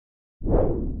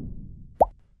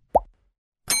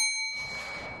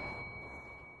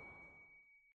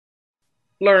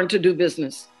learn to do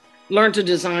business, learn to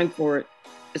design for it.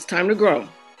 It's time to grow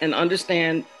and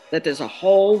understand that there's a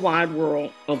whole wide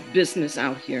world of business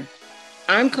out here.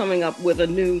 I'm coming up with a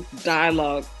new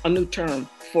dialogue, a new term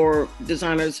for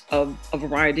designers of a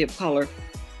variety of color,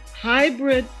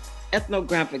 hybrid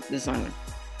ethnographic designer.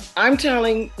 I'm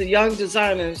telling the young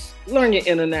designers, learn your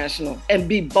international and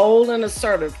be bold and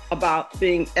assertive about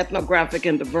being ethnographic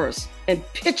and diverse and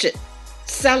pitch it,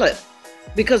 sell it,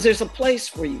 because there's a place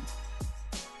for you.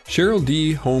 Cheryl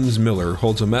D. Holmes Miller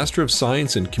holds a Master of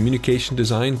Science in Communication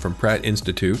Design from Pratt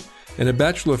Institute and a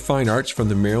Bachelor of Fine Arts from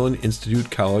the Maryland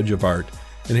Institute College of Art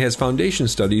and has foundation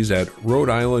studies at Rhode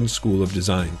Island School of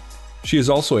Design. She is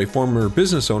also a former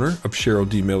business owner of Cheryl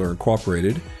D. Miller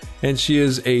Incorporated, and she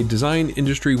is a design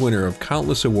industry winner of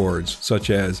countless awards, such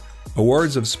as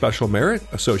Awards of Special Merit,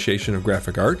 Association of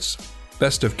Graphic Arts,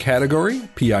 Best of Category,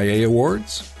 PIA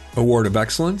Awards, Award of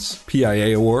Excellence,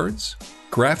 PIA Awards,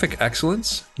 Graphic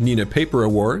Excellence, Nina Paper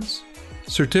Awards,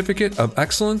 Certificate of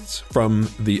Excellence from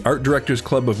the Art Directors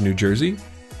Club of New Jersey,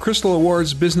 Crystal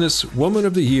Awards Business Woman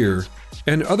of the Year,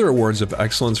 and other awards of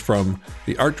excellence from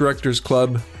the Art Directors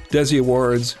Club, Desi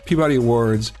Awards, Peabody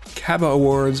Awards, CABA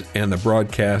Awards, and the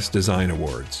Broadcast Design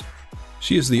Awards.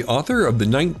 She is the author of the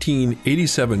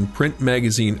 1987 print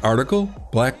magazine article,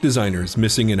 Black Designers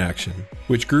Missing in Action,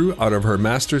 which grew out of her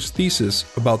master's thesis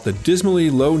about the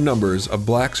dismally low numbers of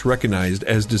blacks recognized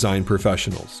as design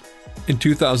professionals. In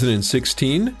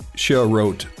 2016, Cheryl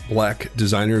wrote Black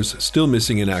Designers Still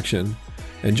Missing in Action,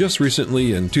 and just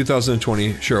recently, in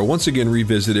 2020, Cheryl once again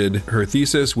revisited her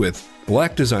thesis with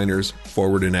Black Designers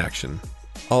Forward in Action.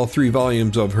 All 3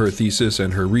 volumes of her thesis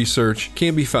and her research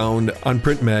can be found on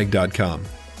printmag.com.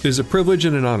 It is a privilege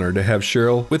and an honor to have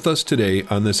Cheryl with us today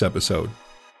on this episode.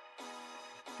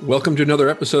 Welcome to another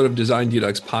episode of Design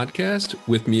Detox Podcast.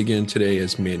 With me again today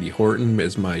is Mandy Horton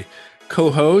as my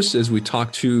co-host as we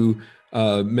talk to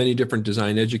many different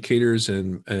design educators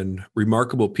and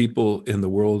remarkable people in the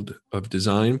world of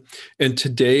design. And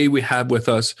today we have with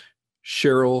us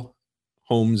Cheryl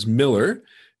Holmes Miller,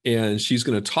 and she's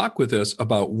going to talk with us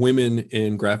about women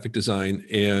in graphic design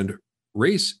and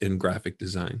race in graphic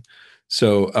design.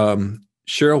 So,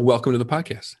 Cheryl, welcome to the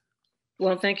podcast.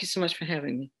 Well, thank you so much for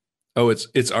having me. Oh,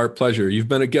 it's our pleasure. You've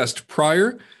been a guest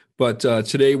prior, but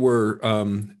today we're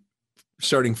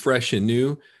starting fresh and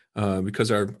new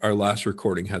because our last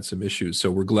recording had some issues.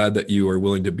 So we're glad that you are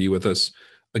willing to be with us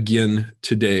again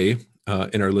today,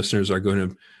 and our listeners are going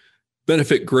to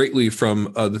benefit greatly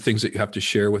from the things that you have to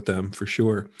share with them for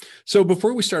sure. So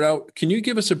before we start out, can you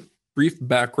give us a brief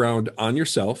background on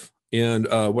yourself and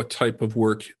what type of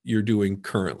work you're doing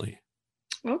currently?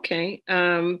 Okay.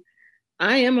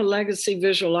 I am a legacy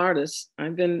visual artist.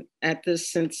 I've been at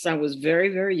this since I was very,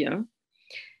 very young.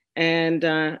 And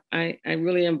I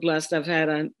really am blessed. I've had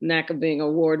a knack of being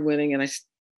award winning, and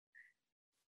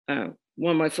I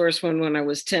won my first one when I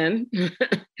was 10.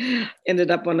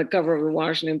 Ended up on the cover of the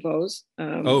Washington Post.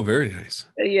 Oh, very nice.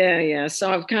 Yeah.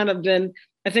 So I've kind of been,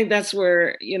 I think that's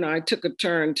where, I took a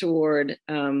turn toward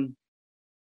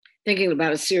thinking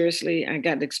about it seriously. I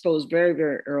got exposed very,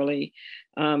 very early,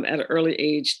 at an early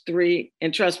age, 3.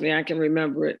 And trust me, I can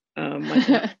remember it.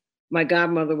 My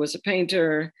godmother was a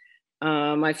painter.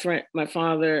 My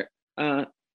father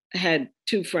had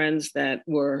 2 friends that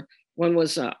were, one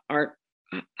was an art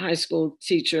high school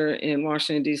teacher in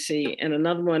Washington, D.C., and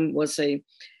another one was a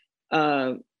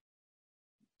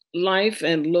life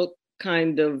and look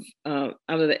kind of out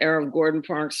of the era of Gordon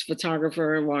Parks,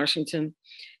 photographer in Washington.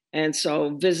 And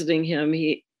so visiting him,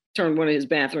 he turned one of his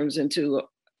bathrooms into,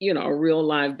 a real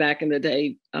live back in the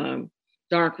day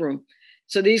dark room.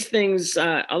 So these things,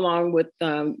 along with,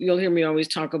 you'll hear me always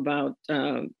talk about,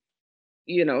 to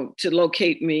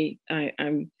locate me.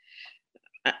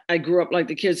 I grew up like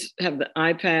the kids have the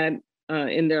iPad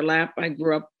in their lap. I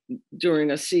grew up during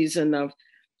a season of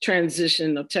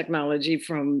transition of technology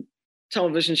from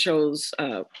television shows,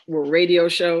 were radio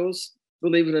shows,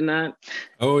 believe it or not.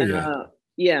 Oh, yeah.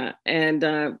 Yeah.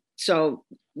 And so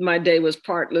my day was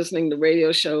part listening to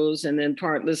radio shows and then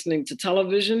part listening to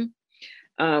television,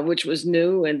 which was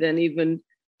new. And then even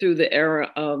through the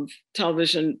era of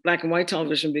television, black and white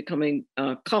television becoming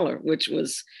color, which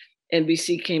was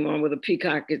NBC came on with a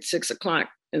peacock at 6 o'clock.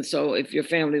 And so if your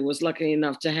family was lucky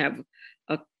enough to have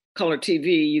a color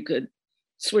TV, you could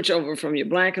switch over from your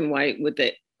black and white with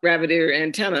the rabbit ear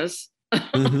antennas.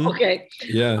 Mm-hmm. Okay.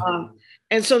 Yeah.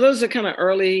 And so those are kind of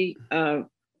early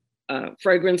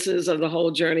fragrances of the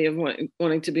whole journey of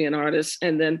wanting to be an artist.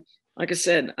 And then, like I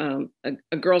said,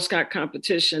 a Girl Scout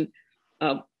competition,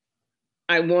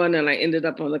 I won, and I ended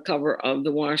up on the cover of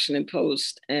the Washington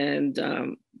Post and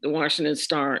the Washington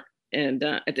Star and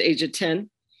at the age of 10.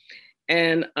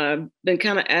 And I've been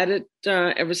kind of at it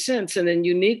ever since. And then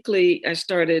uniquely, I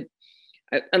started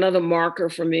another marker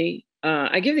for me.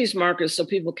 I give these markers so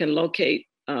people can locate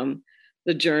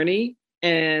the journey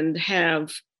and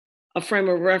have a frame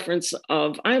of reference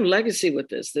of I'm legacy with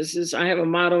this. I have a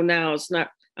motto now.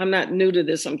 I'm not new to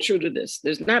this. I'm true to this.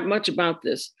 There's not much about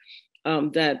this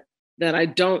that I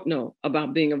don't know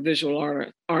about being a visual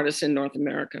artist in North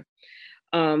America.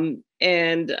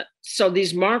 And so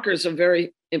these markers are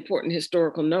very important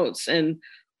historical notes. And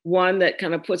one that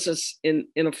kind of puts us in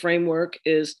a framework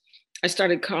is I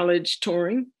started college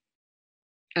touring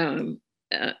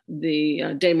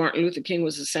the day Martin Luther King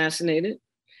was assassinated.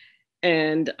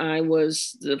 And I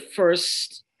was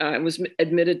I was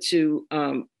admitted to,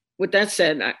 with that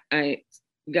said, I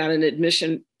got an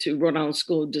admission to Rhode Island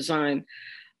School of Design.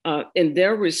 In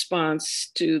their response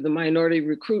to the minority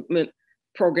recruitment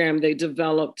program they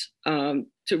developed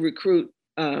to recruit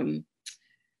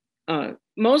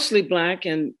mostly Black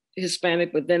and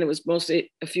Hispanic, but then it was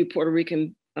mostly a few Puerto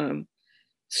Rican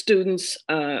students,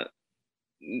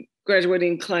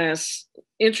 graduating class,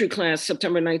 entry class,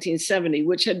 September 1970,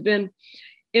 which had been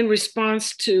in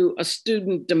response to a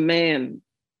student demand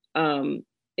in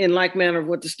like manner of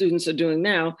what the students are doing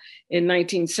now. In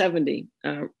 1970,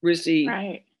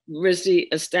 RISD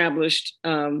established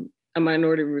a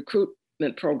minority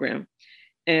recruitment program.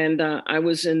 And I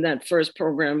was in that first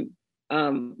program,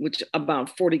 which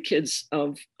about 40 kids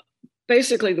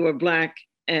basically they were Black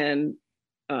and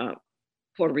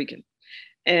Puerto Rican.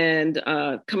 And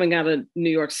coming out of New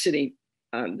York City,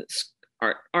 art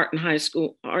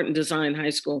and design high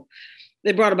school,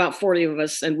 they brought about 40 of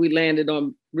us and we landed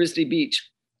on RISD Beach.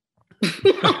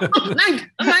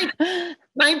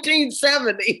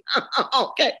 1970.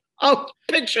 Okay. Oh,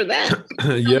 picture that.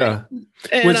 Yeah.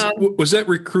 And, was that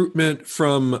recruitment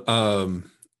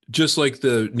from just like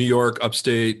the New York,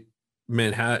 upstate,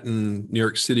 Manhattan, New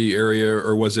York City area,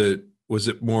 or was it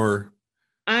more?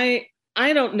 I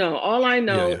don't know. All I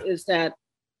know is that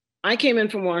I came in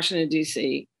from Washington,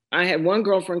 D.C. I had one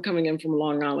girlfriend coming in from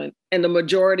Long Island, and the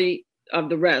majority of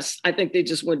the rest, I think they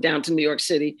just went down to New York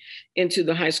City into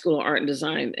the High School of Art and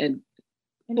Design and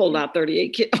pulled out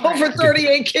 38 kids, over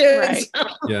 38 kids. Right.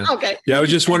 Yeah. Okay. Yeah, I was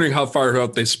just wondering how far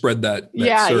out they spread that search.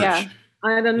 Yeah.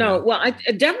 I don't know. Yeah. Well,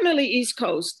 definitely East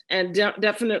Coast and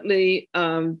definitely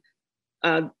the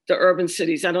urban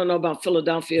cities. I don't know about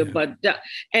Philadelphia, but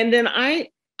and then I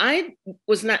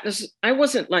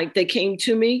wasn't like they came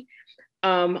to me.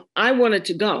 I wanted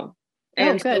to go.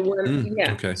 And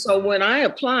good. So when I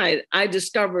applied, I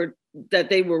discovered that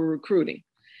they were recruiting.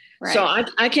 Right. So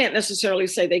I can't necessarily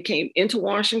say they came into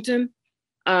Washington.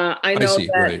 I know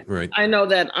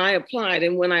that I applied,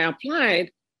 and when I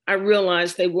applied, I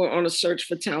realized they were on a search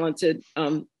for talented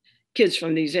kids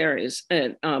from these areas,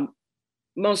 and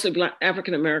mostly Black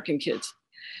African American kids.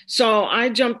 So I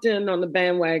jumped in on the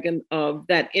bandwagon of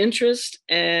that interest,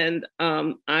 and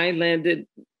I landed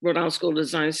Rhode Island School of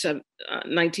Design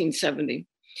 1970.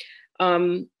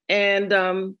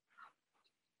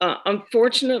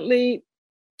 Unfortunately,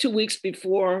 2 weeks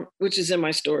before, which is in my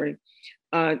story,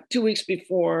 2 weeks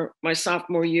before my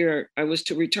sophomore year, I was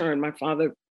to return. My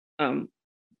father,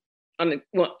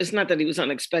 it's not that he was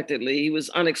unexpectedly, he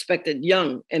was unexpected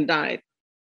young and died.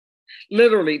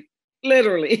 Literally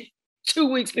 2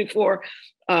 weeks before,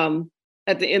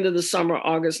 at the end of the summer,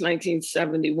 August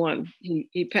 1971,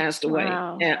 he passed away.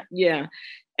 Wow.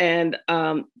 And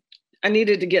I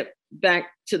needed to get back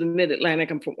to the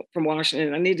Mid-Atlantic. I'm from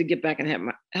Washington. I needed to get back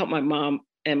and help my mom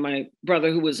and my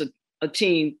brother, who was a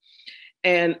teen.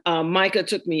 And MICA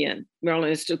took me in,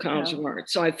 Maryland Institute College of Art.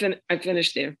 So I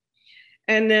finished there.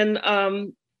 And then, I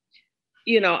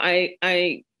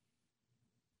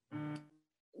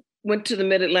went to the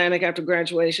Mid-Atlantic after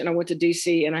graduation. I went to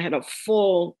DC and I had a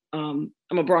full, I'm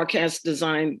a broadcast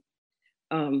design.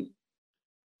 I've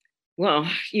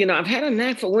had a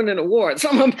knack for winning awards.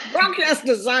 I'm a broadcast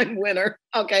design winner,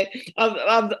 of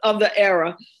the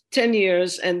era, 10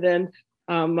 years. And then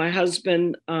my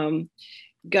husband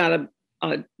got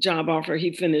a job offer.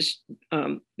 He finished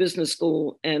business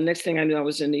school. And next thing I knew, I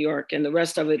was in New York. And the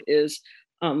rest of it is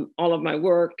all of my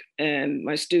work and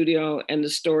my studio and the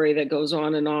story that goes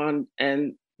on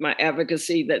and my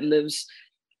advocacy that lives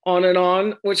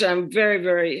on, which I'm very,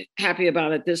 very happy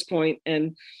about at this point.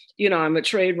 And, I'm a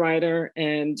trade writer,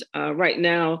 and right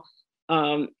now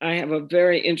I have a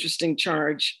very interesting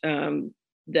charge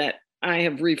that I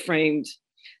have reframed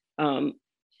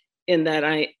in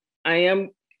that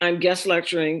I'm guest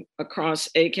lecturing across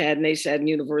ACAD, NASAD, and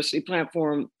university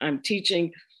platform. I'm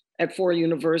teaching at 4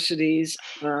 universities,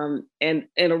 and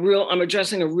I'm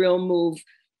addressing a real move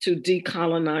to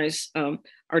decolonize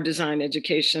our design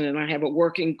education. And I have a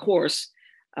working course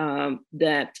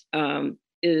that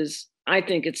is, I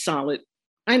think it's solid.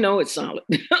 I know it's solid.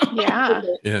 Yeah.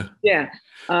 Yeah. Yeah.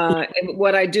 And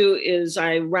what I do is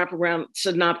I wrap around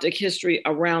synoptic history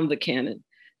around the canon.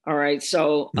 All right.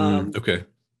 So, okay.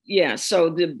 Yeah. So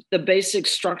the basic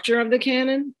structure of the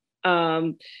canon,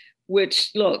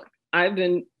 which look, I've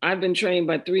been trained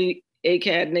by 3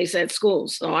 ACAD and ASAT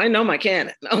schools, so I know my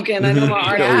canon. Okay, and I know my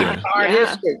art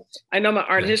history. I know my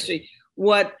art history.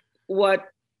 What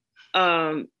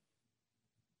I'm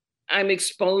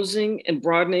exposing and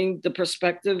broadening the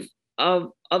perspective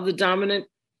of the dominant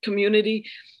community,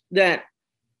 that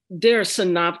there are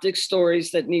synoptic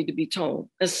stories that need to be told.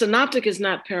 A synoptic is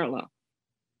not parallel.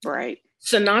 Right.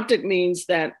 Synoptic means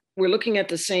that we're looking at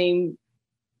the same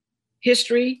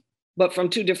history, but from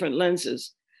 2 different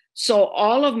lenses. So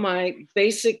all of my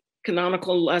basic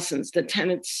canonical lessons, the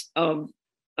tenets of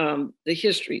the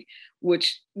history,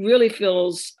 which really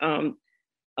feels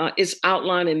is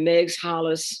outlined in Meigs,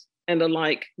 Hollis, and the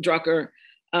like, Drucker.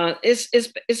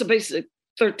 It's a basic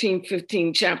 13,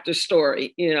 15 chapter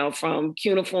story, from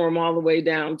cuneiform all the way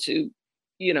down to,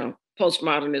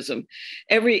 postmodernism.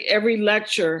 Every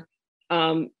lecture,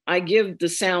 I give the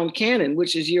sound canon,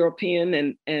 which is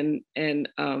European and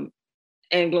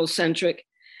Anglo-centric.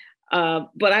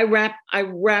 But I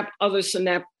wrap other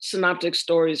synoptic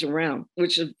stories around,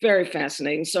 which is very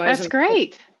fascinating. So that's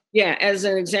great. Yeah, as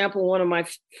an example, one of my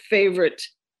favorite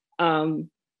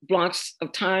blocks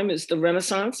of time is the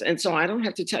Renaissance, and so I don't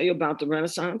have to tell you about the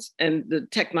Renaissance and the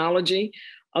technology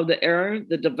of the era,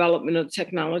 the development of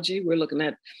technology. We're looking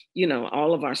at,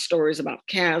 all of our stories about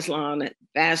Caslon and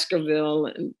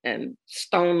Baskerville and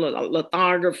stone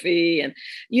lithography, and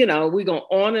we go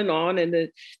on and on in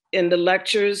the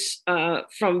lectures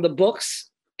from the books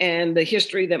and the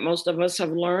history that most of us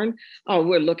have learned. Oh,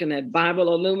 we're looking at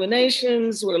Bible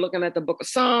illuminations. We're looking at the Book of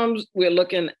Psalms. We're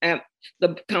looking at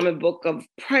the Common Book of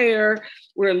Prayer.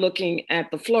 We're looking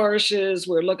at the flourishes.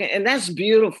 And that's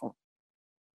beautiful.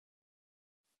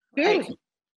 Beautiful.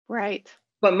 Right.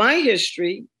 But my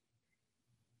history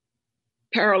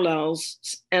parallels,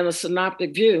 and a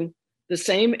synoptic view, the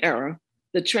same era,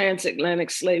 the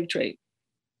transatlantic slave trade.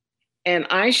 And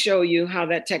I show you how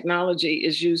that technology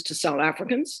is used to sell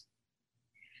Africans.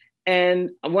 And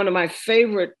one of my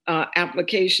favorite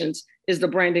applications is the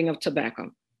branding of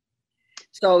tobacco.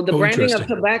 So the branding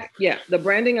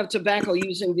of tobacco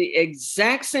using the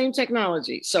exact same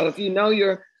technology. So if you know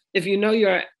your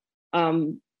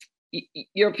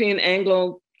European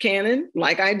Anglo canon,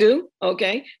 like I do,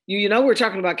 okay, we're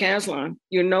talking about Caslon,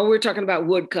 we're talking about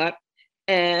woodcut,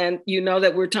 and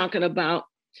that we're talking about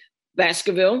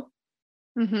Baskerville.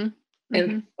 Mm-hmm.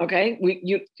 And okay,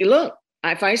 you look,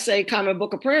 if I say Common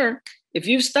Book of Prayer, if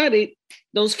you've studied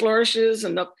those flourishes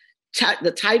and the type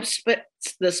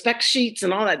the spec sheets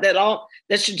and all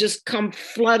that should just come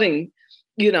flooding,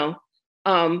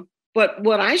 but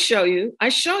what I show you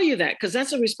that because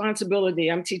that's a responsibility.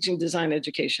 I'm teaching design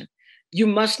education. You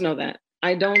must know that.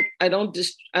 I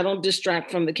don't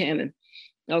distract from the canon.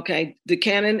 Okay, the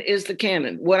canon is the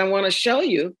canon. What I want to show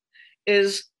you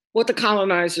is what the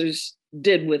colonizers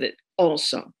did with it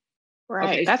also.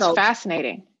 Right. Okay, that's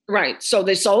fascinating. Right. So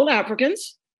they sold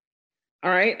Africans. All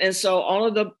right. And so all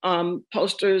of the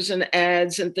posters and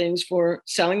ads and things for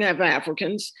selling of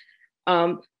Africans.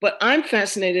 But I'm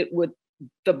fascinated with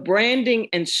the branding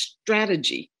and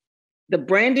strategy,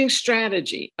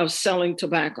 of selling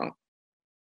tobacco.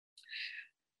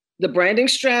 The branding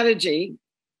strategy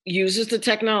uses the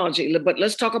technology, but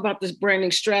let's talk about this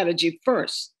branding strategy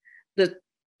first. The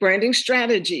branding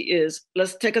strategy is,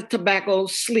 let's take a tobacco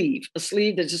sleeve, a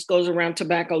sleeve that just goes around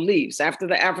tobacco leaves. After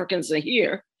the Africans are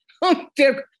here,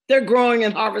 they're growing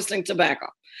and harvesting tobacco.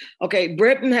 Okay,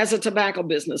 Britain has a tobacco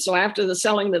business. So after the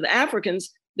selling to the Africans,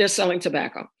 they're selling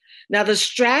tobacco. Now the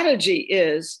strategy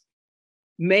is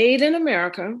made in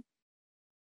America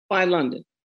by London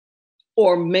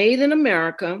or made in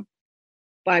America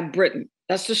by Britain.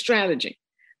 That's the strategy.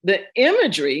 The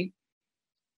imagery,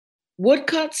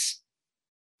 woodcuts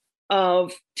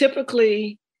of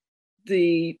typically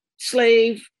the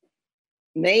slave,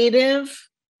 native,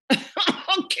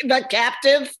 the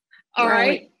captive, all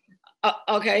right.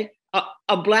 Okay,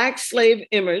 a Black slave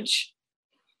image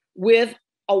with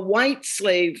a white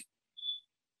slave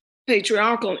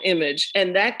patriarchal image,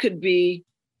 and that could be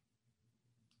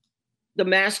the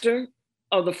master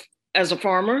as a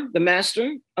farmer, the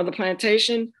master of the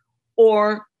plantation,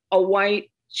 or a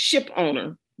white ship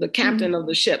owner, the captain of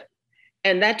the ship.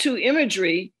 And that two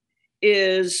imagery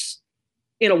is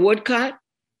in a woodcut,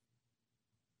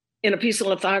 in a piece of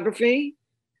lithography,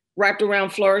 wrapped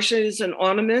around flourishes and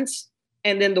ornaments.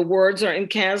 And then the words are in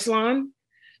Caslon.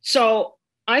 So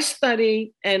I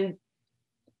study and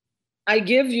I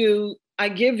give you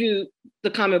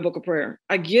the Common Book of Prayer.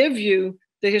 I give you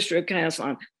the history of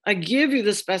Caslon. I give you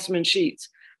the specimen sheets,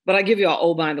 but I give you all,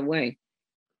 oh, by the way.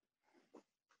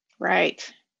 Right.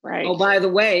 Oh, by the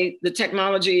way, the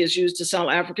technology is used to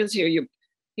sell Africans. Here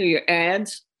are your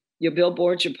ads, your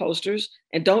billboards, your posters,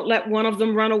 and don't let one of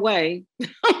them run away.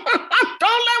 Don't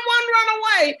let one run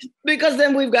away, because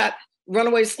then we've got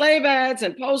runaway slave ads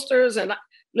and posters. And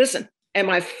listen, and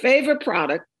my favorite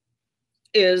product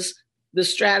is the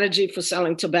strategy for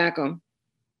selling tobacco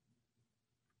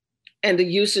and the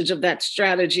usage of that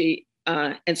strategy.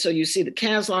 And so you see the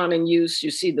Caslon in use,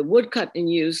 you see the woodcut in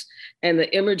use, and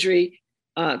the imagery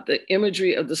of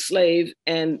the slave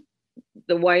and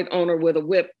the white owner with a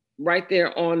whip right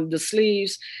there on the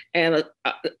sleeves. And,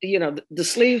 the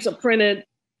sleeves are printed,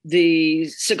 the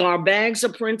cigar bags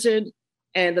are printed,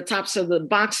 and the tops of the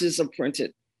boxes are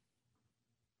printed.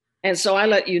 And so I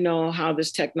let you know how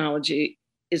this technology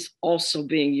is also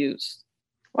being used.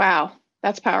 Wow,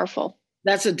 that's powerful.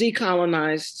 That's a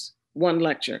decolonized one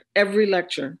lecture. Every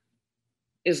lecture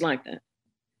is like that.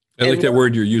 I like that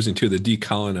word you're using too, the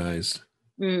decolonized.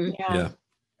 Yeah.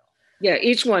 Yeah,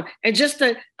 each one. And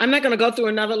I'm not going to go through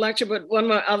another lecture, but one of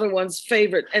my other one's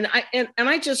favorite. And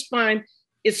I just find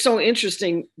it's so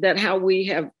interesting that how we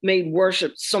have made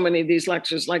worship so many of these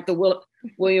lectures, like the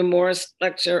William Morris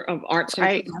lecture of arts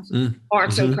and crafts.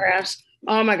 Arts and crafts.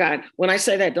 Oh my God. When I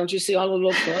say that, don't you see all the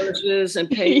little flourishes and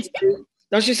pages?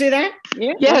 Don't you see that?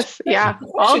 Yeah. Yes. Yeah.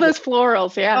 All those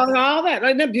florals. Yeah. All that.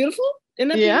 Isn't that beautiful? Yeah.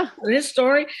 Beautiful? His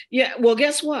story. Yeah. Well,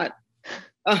 guess what?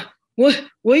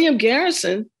 William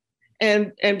Garrison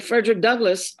and Frederick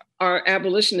Douglass are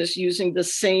abolitionists using the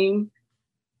same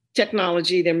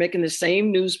technology. They're making the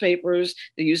same newspapers.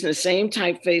 They're using the same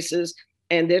typefaces,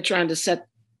 and they're trying to set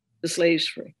the slaves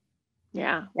free.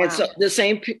 Yeah. Wow. And so the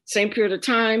same period of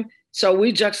time. So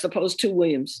we juxtapose two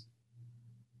Williams.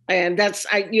 And that's,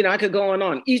 I could go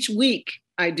on. Each week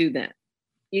I do that.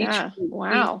 Each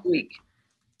week.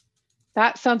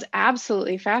 That sounds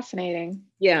absolutely fascinating.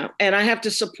 Yeah. And I have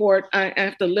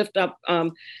to lift up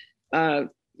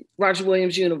Roger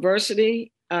Williams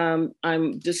University.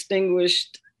 I'm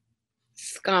distinguished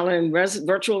scholar in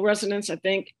virtual residence, I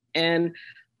think. And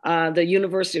the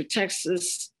University of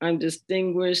Texas, I'm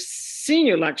distinguished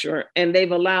senior lecturer, and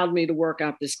they've allowed me to work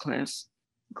out this class.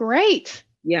 Great.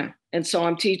 Yeah. And so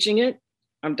I'm teaching it.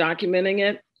 I'm documenting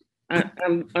it.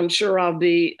 I'm sure I'll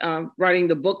be writing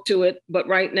the book to it. But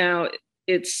right now,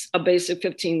 it's a basic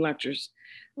 15 lectures.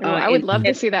 I would love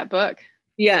to see that book.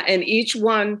 Yeah. And each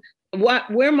one,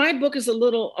 where my book is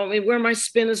where my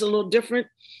spin is a little different,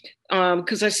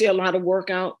 because I see a lot of work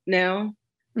out now.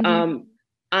 Mm-hmm.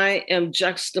 I am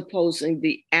juxtaposing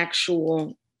the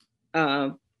actual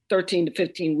 13 to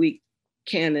 15 week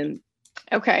canon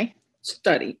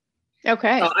study.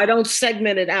 Okay. So I don't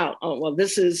segment it out. Oh, well,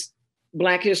 this is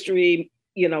Black history,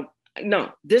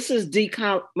 no, this is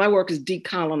my work is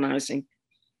decolonizing.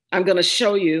 I'm going to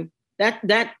show you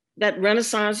that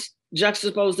Renaissance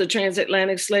juxtaposed the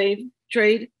transatlantic slave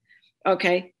trade.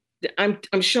 Okay.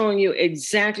 I'm showing you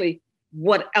exactly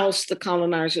what else the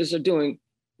colonizers are doing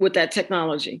with that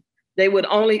technology.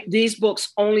 These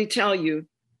books only tell you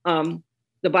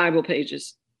the Bible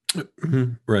pages.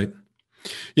 Mm-hmm. Right.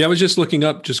 Yeah, I was just looking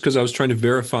up just because I was trying to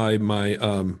verify my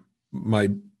my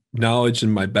knowledge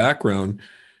and my background.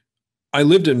 I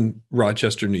lived in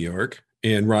Rochester, New York,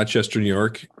 and Rochester, New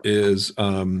York is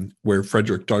where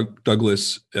Frederick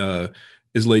Douglass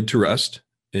is laid to rest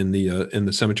in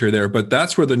the cemetery there. But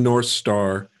that's where the North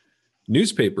Star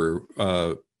newspaper,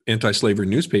 anti-slavery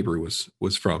newspaper,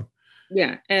 was from.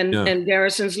 Yeah, and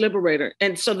Garrison's Liberator.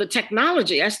 And so the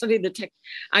technology, I studied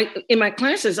in my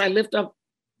classes, I lift up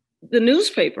the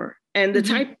newspaper and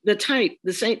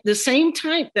the same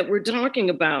type that we're talking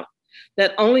about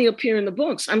that only appear in the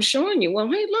books. I'm showing you, well,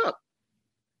 hey, look,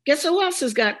 guess who else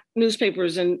has got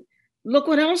newspapers, and look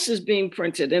what else is being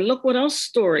printed, and look what else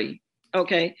story.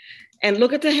 Okay. And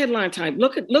look at the headline type.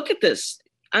 Look at this.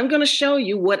 I'm going to show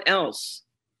you what else.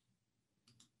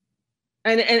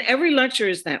 And every lecture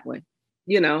is that way,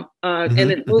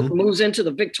 and it moves into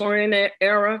the Victorian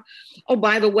era. Oh,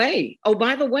 by the way,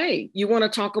 you want to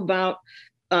talk about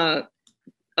the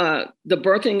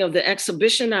birthing of the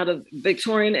exhibition out of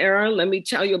Victorian era. Let me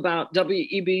tell you about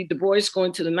W.E.B. Du Bois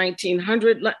going to the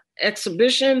 1900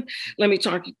 exhibition. Let me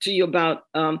talk to you about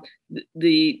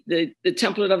the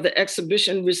template of the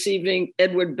exhibition receiving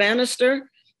Edward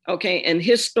Bannister. Okay, and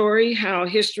his story, how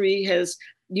history has,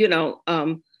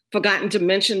 forgotten to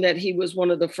mention that he was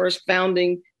one of the first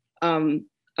founding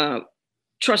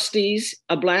trustees,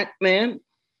 a Black man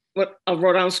of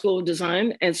Rhode Island School of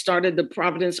Design, and started the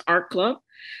Providence Art Club.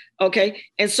 Okay.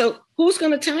 And so who's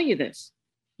going to tell you this?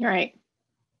 Right.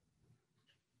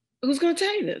 Who's going to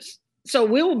tell you this? So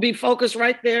we will be focused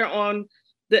right there on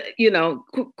the,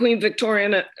 Queen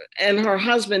Victoria and her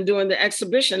husband doing the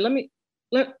exhibition.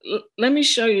 Let me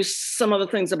show you some other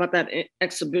things about that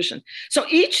exhibition. So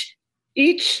each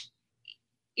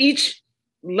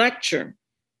lecture,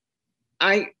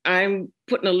 I'm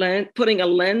putting a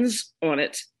lens on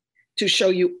it to show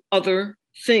you other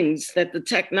things that the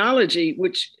technology,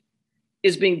 which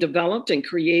is being developed and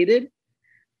created,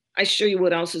 I show you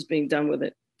what else is being done with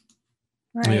it.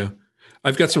 Right. Yeah.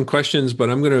 I've got some questions,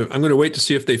 but I'm gonna wait to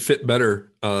see if they fit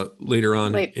better later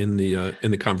on in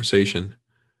the conversation.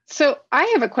 So I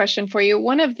have a question for you.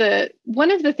 One of the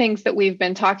things that we've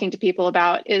been talking to people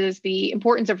about is the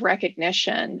importance of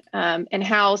recognition, and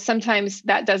how sometimes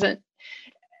that doesn't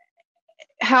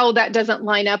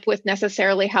line up with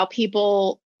necessarily how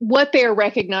what they're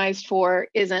recognized for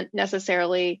isn't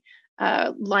necessarily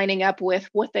lining up with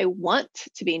what they want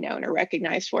to be known or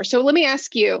recognized for. So let me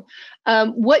ask you,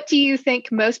 what do you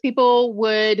think most people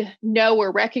would know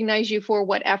or recognize you for?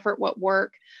 What effort, what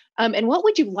work? And what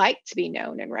would you like to be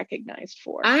known and recognized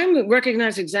for? I'm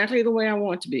recognized exactly the way I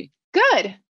want to be.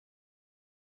 Good.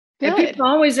 And people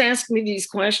always ask me these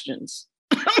questions.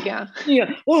 Yeah.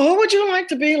 Yeah. Well, who would you like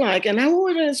to be like? And who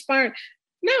would inspire?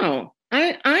 No,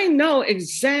 I know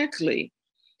exactly.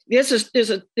 There's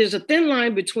a thin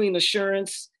line between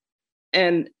assurance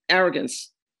and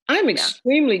arrogance. I'm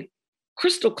extremely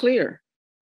crystal clear.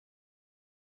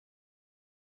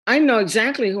 I know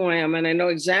exactly who I am, and I know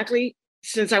exactly,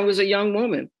 since I was a young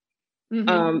woman,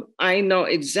 I know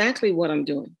exactly what I'm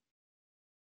doing.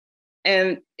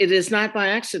 And it is not by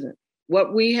accident.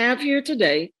 What we have here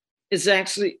today is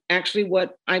actually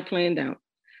what I planned out.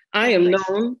 I'm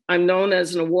known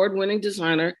as an award-winning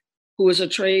designer who is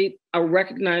a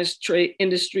recognized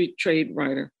industry trade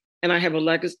writer. And I have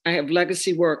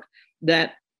legacy work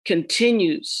that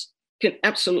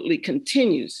absolutely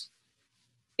continues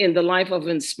in the life of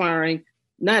inspiring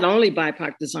not only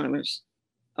BIPOC designers,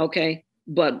 okay,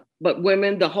 but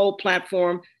women, the whole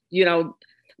platform.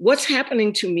 What's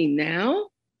happening to me now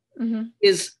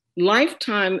is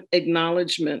lifetime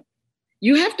acknowledgement.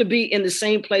 You have to be in the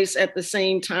same place at the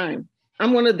same time.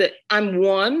 I'm one of the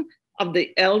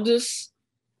eldest.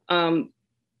 I'm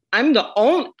the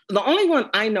only one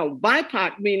I know,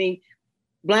 BIPOC, meaning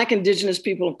Black Indigenous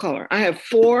people of color. I have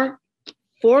four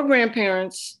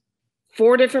grandparents,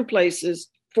 4 different places,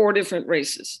 4 different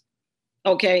races.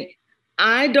 Okay.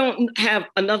 I don't have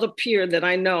another peer that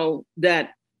I know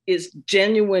that is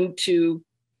genuine to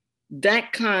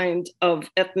that kind of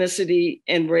ethnicity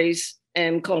and race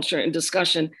and culture and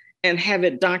discussion, and have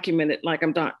it documented like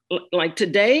like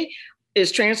today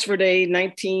is Transfer Day,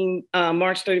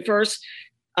 March 31st.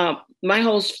 My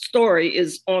whole story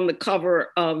is on the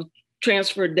cover of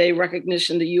Transfer Day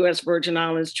Recognition, the U.S. Virgin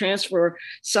Islands Transfer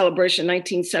Celebration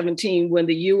 1917, when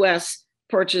the U.S.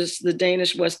 purchased the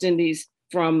Danish West Indies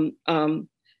from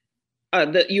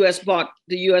the U.S. bought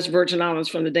the U.S. Virgin Islands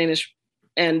from the Danish,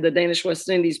 and the Danish West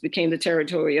Indies became the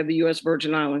territory of the U.S.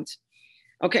 Virgin Islands.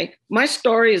 Okay, my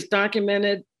story is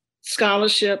documented,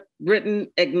 scholarship, written,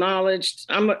 acknowledged.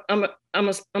 I'm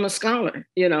a scholar,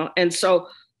 and so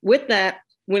with that,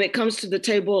 when it comes to the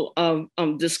table of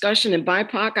discussion in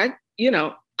BIPOC,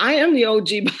 I am the OG.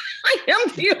 I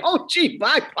am the OG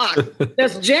BIPOC.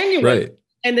 That's genuine, right?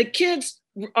 And the kids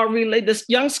the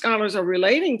young scholars are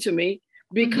relating to me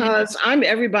because I'm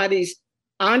everybody's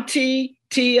auntie,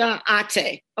 tia,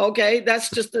 ate. Okay, that's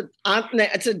just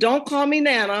don't call me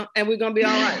Nana, and we're gonna be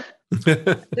all right.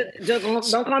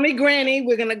 don't call me Granny.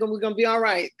 We're gonna be all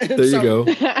right. There you go.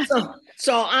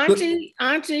 So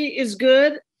auntie is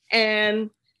good. And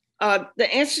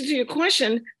the answer to your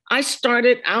question, I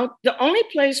started out, the only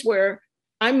place where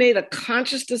I made a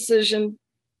conscious decision,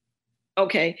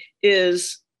 okay,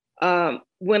 is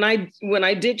when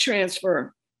I did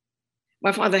transfer.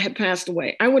 My father had passed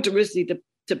away. I went to RISD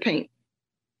to paint.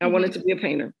 I wanted to be a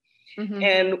painter.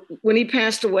 And when he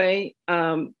passed away,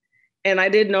 and I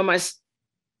didn't know my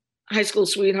high school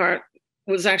sweetheart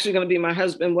was actually going to be my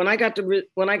husband. When I got to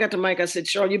Mike, I said,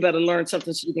 Cheryl, you better learn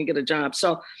something so you can get a job.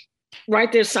 So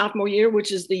right there, sophomore year,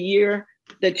 which is the year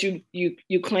that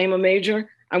you claim a major,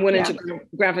 I went into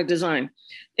graphic design.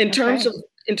 In terms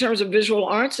of visual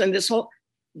arts, and this whole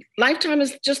lifetime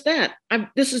is just that.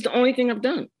 This is the only thing I've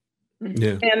done.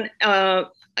 Yeah. And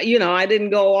I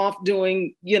didn't go off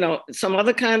doing some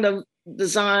other kind of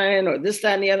design or this,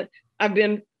 that, and the other. I've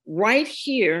been right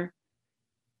here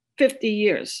 50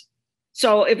 years.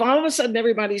 So if all of a sudden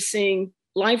everybody's seeing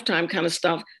Lifetime kind of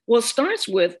stuff, well, it starts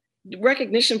with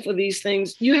recognition for these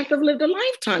things. You have to have lived a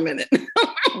lifetime in it.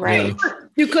 Right.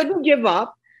 You couldn't give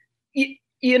up.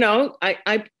 You know,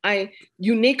 I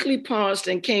uniquely paused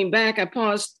and came back. I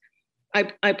paused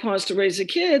to raise a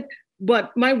kid,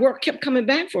 but my work kept coming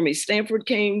back for me. Stanford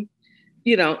came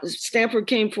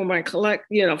for my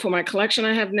collection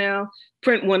I have now.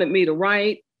 Print wanted me to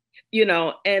write,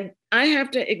 and I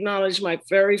have to acknowledge my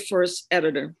very first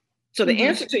editor. So the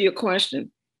answer to your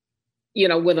question,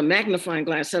 with a magnifying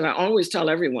glass that I always tell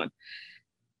everyone,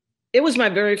 it was my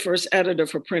very first editor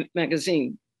for Print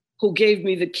magazine who gave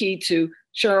me the key to,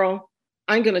 Cheryl,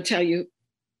 I'm going to tell you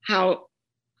how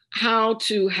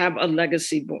to have a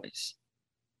legacy voice.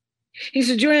 He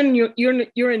said, you're in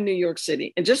New York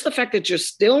City. And just the fact that you're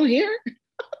still here,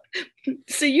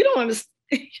 see, you don't understand.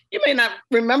 You may not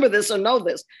remember this or know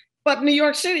this, but New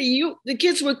York City, the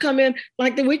kids would come in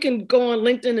like that. We can go on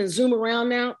LinkedIn and Zoom around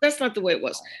now. That's not the way it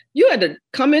was. You had to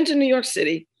come into New York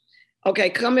City. Okay,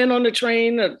 come in on the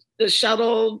train, the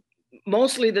shuttle,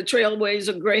 mostly the Trailways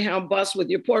or Greyhound bus with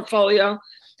your portfolio.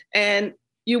 And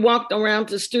you walked around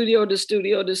to studio to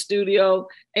studio to studio.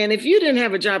 And if you didn't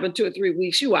have a job in 2 or 3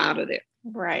 weeks, you were out of there.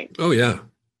 Right. Oh, yeah.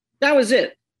 That was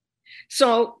it.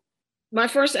 So my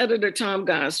first editor, Tom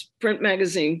Goss, Print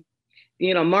magazine,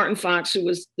 Martin Fox, who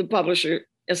was the publisher,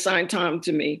 assigned Tom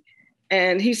to me.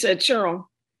 And he said, Cheryl,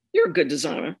 you're a good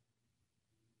designer.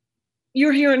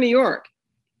 You're here in New York.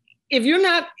 If you're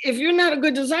not a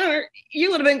good designer, you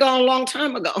would have been gone a long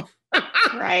time ago.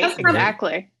 Right,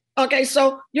 exactly. Okay,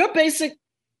 so your basic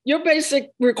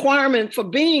requirement for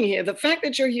being here, the fact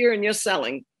that you're here and you're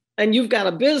selling and you've got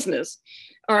a business,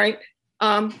 all right,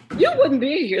 you wouldn't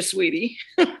be here, sweetie.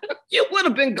 You would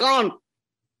have been gone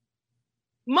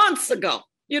months ago.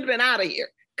 You'd have been out of here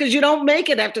because you don't make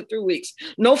it after 3 weeks.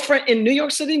 No friend in New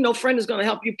York City, no friend is going to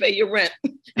help you pay your rent.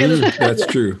 That's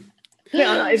true.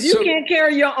 Yeah, if you can't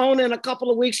carry your own in a couple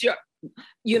of weeks,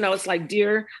 it's like,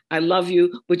 dear, I love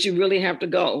you, but you really have to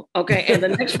go. Okay. And the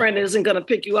next friend isn't going to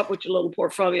pick you up with your little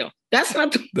portfolio. That's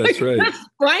not the That's right.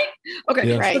 Right? Okay.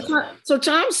 Yeah. Right. So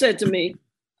Tom said to me,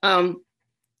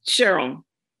 Cheryl,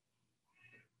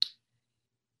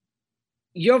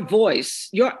 your voice,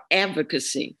 your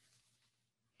advocacy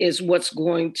is what's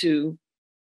going to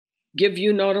give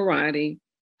you notoriety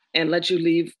and let you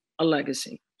leave a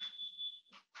legacy.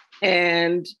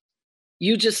 And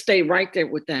you just stay right there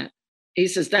with that. He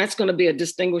says, that's going to be a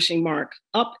distinguishing mark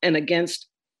up and against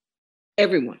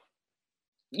everyone.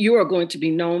 You are going to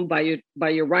be known by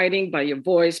your writing, by your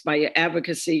voice, by your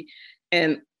advocacy.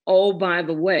 And oh, by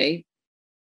the way,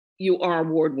 you are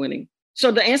award winning.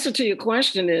 So the answer to your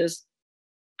question is,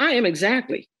 I am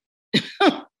exactly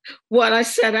what I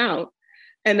set out.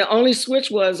 And the only switch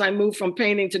was I moved from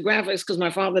painting to graphics because my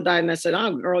father died. And I said,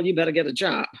 oh, girl, you better get a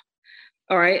job.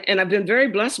 All right. And I've been very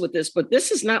blessed with this, but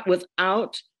this is not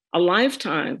without a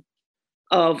lifetime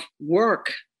of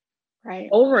work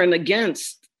over and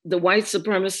against the white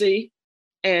supremacy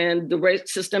and the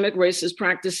systemic racist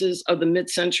practices of the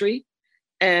mid-century.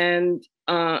 And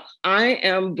I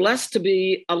am blessed to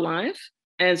be alive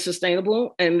and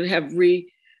sustainable and have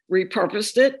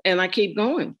repurposed it. And I keep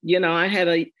going. I had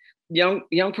a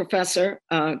young professor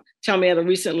tell me at a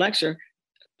recent lecture,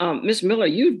 Miss Miller,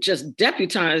 you just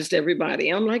deputized everybody.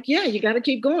 I'm like, yeah, you got to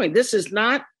keep going. This is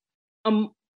not a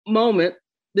moment.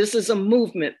 This is a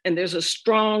movement. And there's a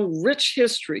strong, rich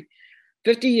history.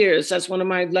 50 years, that's one of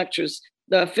my lectures,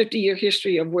 the 50-year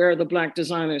history of Where Are the Black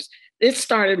Designers. It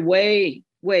started way,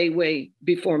 way, way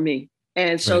before me.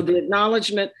 And so the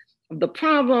acknowledgement of the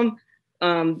problem,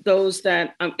 those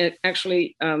that I'm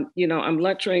actually, I'm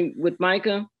lecturing with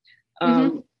Micah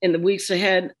in the weeks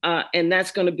ahead, and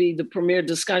that's going to be the premier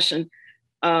discussion.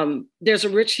 There's a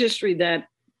rich history that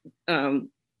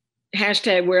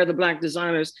hashtag Where Are the Black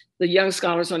Designers, the young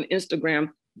scholars on Instagram,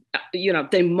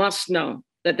 they must know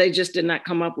that they just did not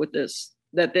come up with this,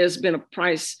 that there's been a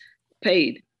price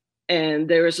paid and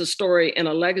there is a story and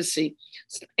a legacy.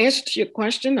 Answer to your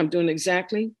question, I'm doing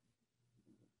exactly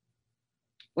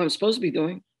what I'm supposed to be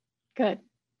doing. Good.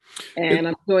 And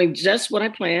I'm doing just what I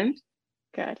planned.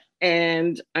 Good.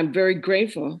 And I'm very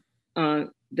grateful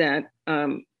that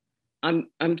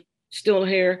I'm still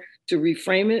here to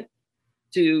reframe it,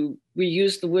 to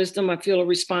reuse the wisdom. I feel a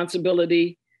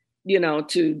responsibility,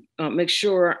 to make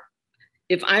sure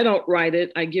if I don't write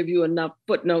it, I give you enough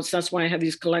footnotes. That's why I have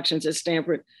these collections at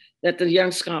Stanford, that the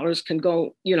young scholars can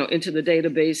go, into the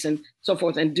database and so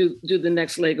forth and do the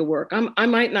next leg of work. I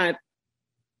might not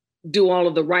do all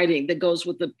of the writing that goes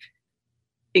with the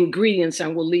ingredients I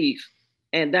will leave.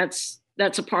 And that's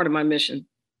a part of my mission.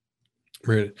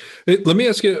 Right. Hey, let me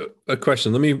ask you a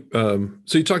question. Let me,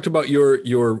 so you talked about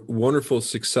your wonderful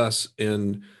success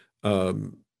and,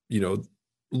 you know,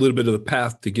 a little bit of the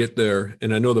path to get there.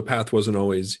 And I know the path wasn't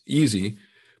always easy,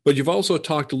 but you've also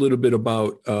talked a little bit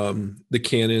about the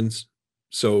canons.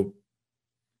 So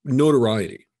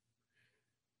notoriety.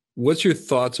 What's your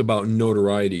thoughts about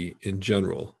notoriety in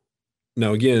general?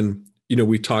 Now, again,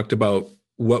 we talked about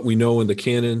what we know in the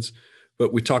canons,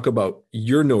 but we talk about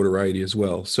your notoriety as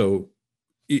well. So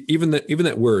even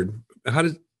that word, how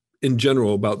does in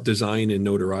general about design and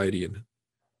notoriety? And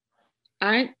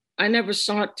I never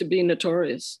sought to be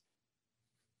notorious.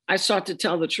 I sought to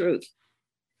tell the truth,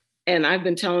 and I've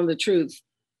been telling the truth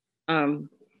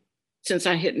since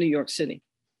I hit New York City.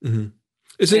 Mm-hmm.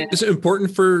 Is it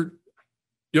important for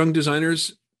young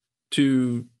designers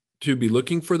to be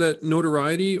looking for that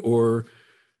notoriety, or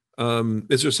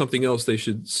is there something else they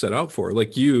should set out for?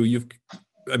 Like you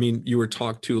were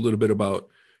talked to a little bit about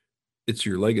it's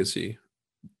your legacy.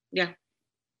 Yeah.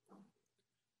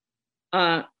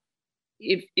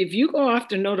 If you go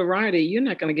after notoriety, you're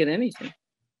not going to get anything.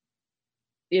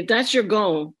 If that's your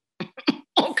goal,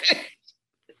 okay.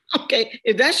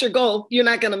 If that's your goal, you're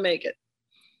not going to make it.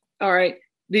 All right.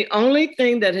 The only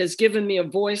thing that has given me a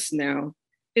voice now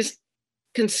is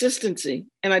consistency,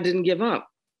 and I didn't give up.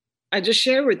 I just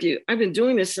shared with you, I've been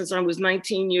doing this since I was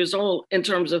 19 years old in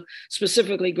terms of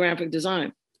specifically graphic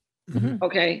design. Mm-hmm.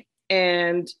 Okay.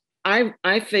 And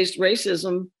I faced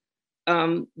racism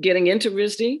getting into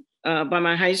RISD by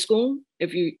my high school.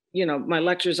 If my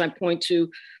lectures, I point to,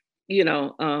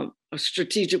 a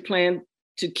strategic plan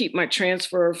to keep my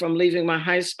transfer from leaving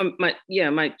my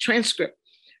my transcript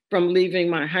from leaving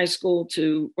my high school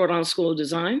to Rhode Island School of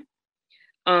Design.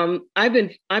 I've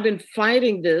been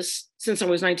fighting this since I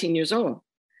was 19 years old,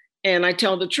 and I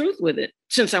tell the truth with it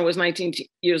since I was 19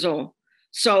 years old.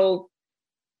 So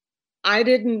I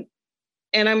didn't,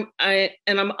 and I'm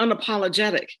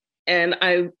unapologetic, and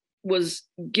I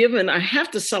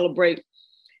have to celebrate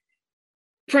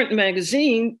print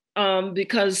magazine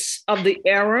because of the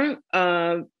era.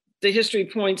 The history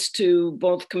points to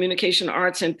both Communication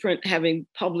Arts and print having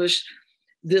published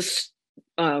this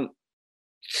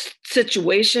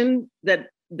situation that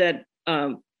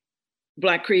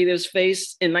Black creatives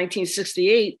faced in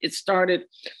 1968. It started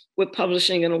with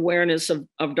publishing an awareness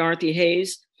of Dorothy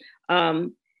Hayes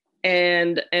and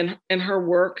her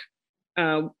work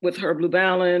with Herb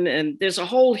Lubalin, and there's a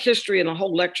whole history and a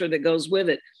whole lecture that goes with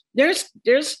it. There's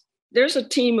a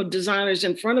team of designers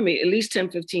in front of me, at least 10,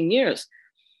 15 years.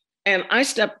 And I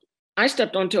stepped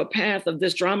onto a path of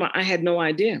this drama. I had no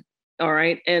idea. All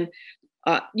right. And,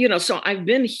 so I've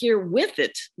been here with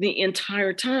it the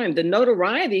entire time. The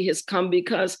notoriety has come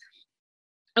because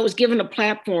I was given a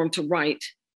platform to write.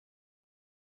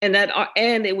 And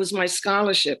it was my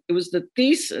scholarship. It was the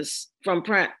thesis from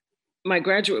Pratt, my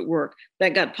graduate work,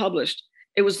 that got published.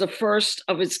 It was the first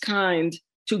of its kind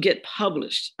to get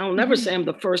published. I'll never say I'm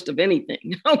the first of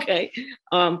anything, okay?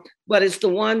 But it's the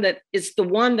one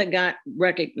that got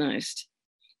recognized.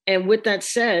 And with that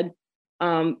said,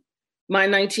 my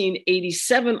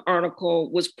 1987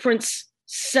 article was Print's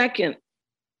second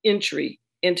entry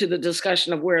into the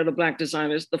discussion of where are the Black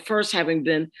designers, the first having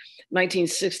been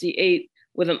 1968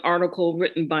 with an article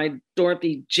written by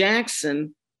Dorothy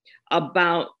Jackson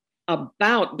about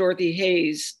Dorothy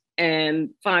Hayes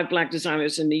and 5 Black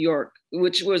designers in New York,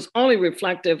 which was only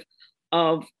reflective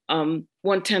of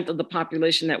 1/10 of the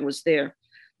population that was there.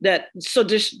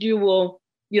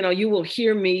 You will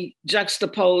hear me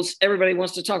juxtapose. Everybody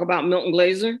wants to talk about Milton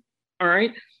Glaser, all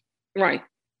right, right,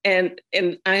 and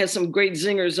I had some great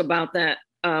zingers about that.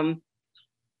 I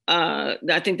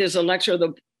think there's a lecture of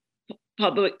the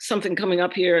public, something coming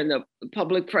up here in the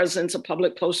public presence of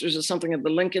public posters or something at the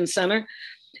Lincoln Center,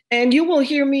 and you will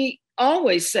hear me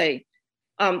always say,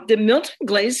 did Milton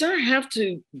Glaser have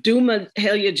to do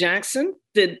Mahalia Jackson?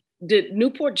 Did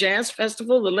Newport Jazz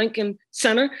Festival, the Lincoln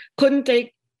Center, couldn't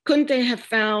they have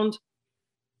found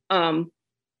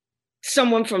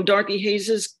someone from Dorothy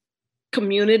Hayes's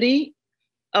community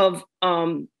of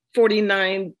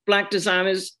 49 Black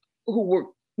designers who were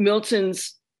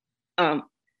Milton's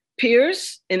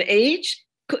peers in age?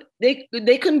 They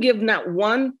couldn't give not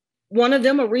one of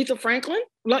them Aretha Franklin?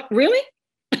 Like, really?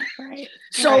 Right.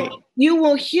 So right. You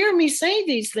will hear me say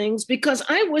these things because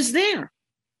I was there.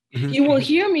 Mm-hmm. You will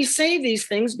hear me say these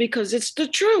things because it's the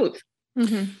truth.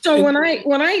 Mm-hmm. So when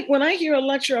I hear a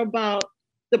lecture about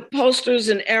the posters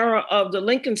and era of the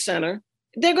Lincoln Center,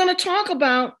 they're going to talk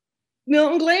about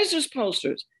Milton Glaser's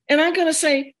posters, and I'm going to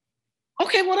say,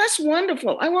 okay, well, that's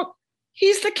wonderful.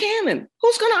 He's the canon.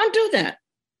 Who's going to undo that?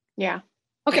 Yeah.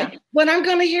 Okay, yeah. But I'm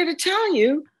going to here to tell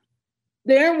you,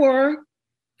 there were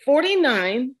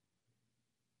 49,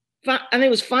 I think it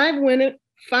was five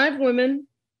women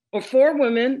or four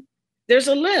women. There's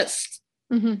a list,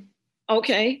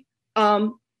 okay,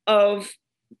 of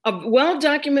a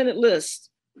well-documented list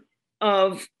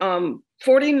of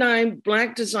 49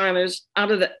 Black designers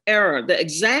out of the era, the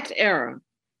exact era.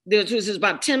 This was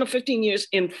about 10 or 15 years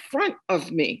in front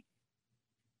of me,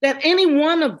 that any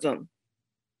one of them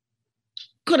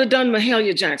could have done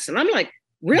Mahalia Jackson. I'm like,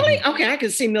 really? Okay, I can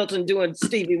see Milton doing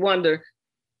Stevie Wonder.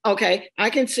 Okay,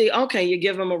 I can see, okay, you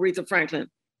give him Aretha Franklin.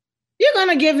 You're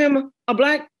gonna give him a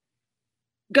Black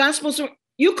gospel song.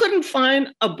 You couldn't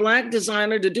find a Black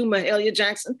designer to do Mahalia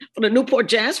Jackson for the Newport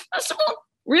Jazz Festival?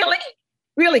 Really?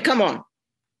 Really, come on.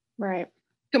 Right.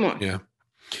 Come on. Yeah.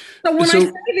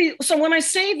 So when I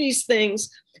say these things,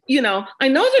 I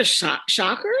know there's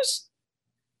shockers.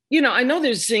 I know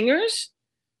there's zingers,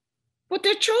 but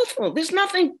they're truthful. There's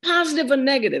nothing positive or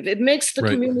negative. It makes the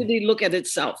community look at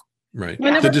itself. Right.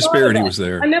 The disparity was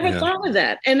there. I never thought of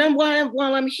that. And then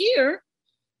while I'm here,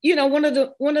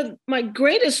 one of my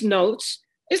greatest notes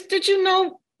is, did you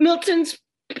know Milton's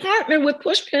partner with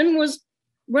Pushpin was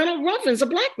Reynolds Ruffins, a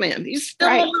Black man? He's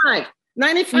still alive,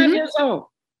 95 years old.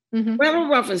 Reynolds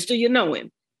Ruffins, do you know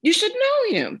him? You should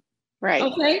know him. Right.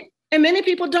 Okay. And many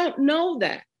people don't know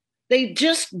that. They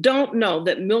just don't know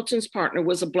that Milton's partner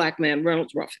was a Black man,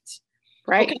 Reynolds Ruffins.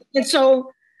 Right. Okay? And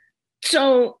so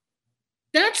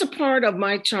that's a part of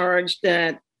my charge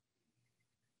that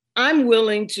I'm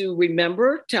willing to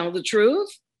remember, tell the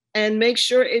truth, and make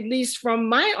sure, at least from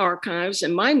my archives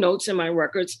and my notes and my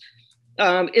records,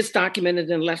 it's documented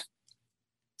and left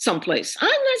someplace. I'm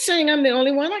not saying I'm the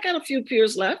only one. I got a few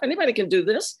peers left. Anybody can do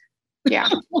this. Yeah.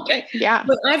 Okay. Yeah.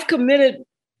 But I've committed,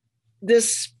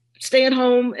 this stay at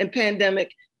home and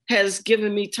pandemic has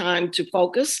given me time to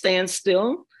focus, stand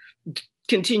still,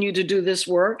 continue to do this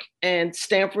work. And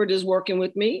Stanford is working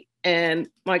with me and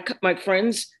my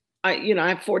friends. I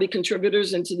have 40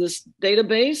 contributors into this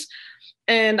database,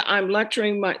 and I'm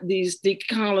lecturing these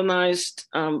decolonized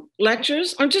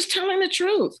lectures. I'm just telling the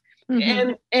truth.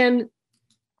 And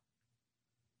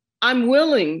I'm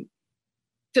willing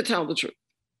to tell the truth.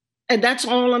 And that's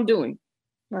all I'm doing.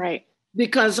 Right.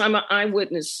 Because I'm an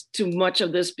eyewitness to much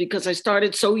of this, because I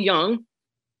started so young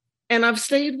and I've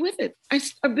stayed with it.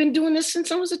 I've been doing this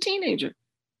since I was a teenager.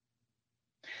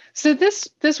 So this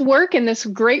work and this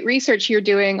great research you're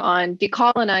doing on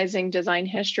decolonizing design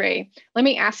history, let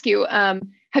me ask you,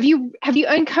 have you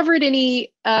uncovered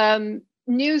any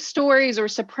news stories or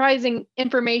surprising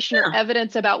information or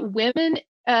evidence about women,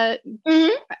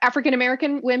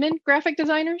 African-American women graphic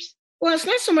designers? Well, it's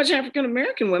not so much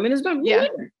African-American women, it's about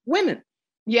women.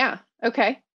 Yeah.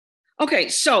 Okay. Okay.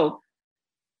 So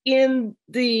in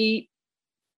the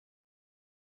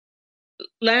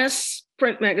last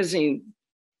print magazine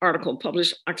article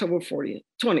published October 20th,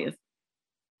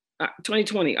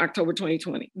 2020, October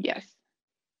 2020. Yes.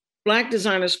 Black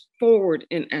Designers Forward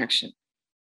in Action.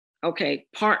 Okay.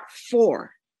 Part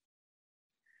 4.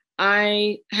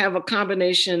 I have a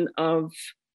combination of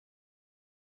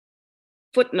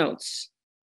footnotes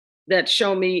that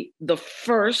show me the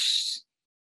first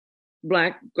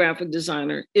Black graphic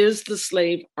designer is the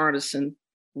slave artisan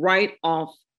right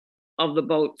off of the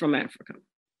boat from Africa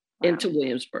into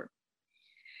Williamsburg.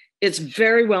 It's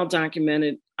very well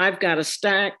documented. I've got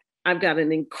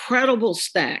an incredible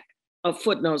stack of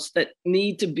footnotes that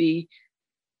need to be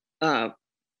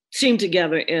seen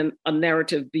together in a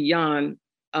narrative beyond.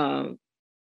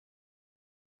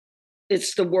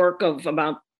 It's the work of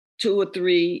about 2 or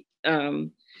 3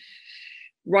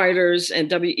 writers and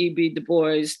W.E.B. Du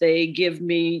Bois. They give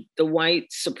me the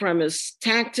white supremacist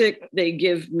tactic. They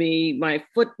give me my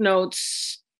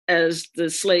footnotes as the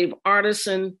slave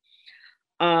artisan,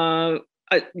 a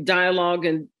dialogue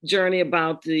and journey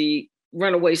about the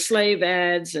runaway slave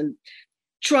ads. And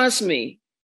trust me,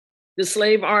 the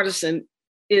slave artisan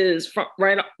is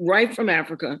right from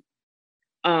Africa,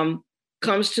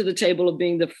 comes to the table of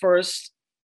being the first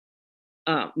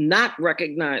not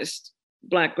recognized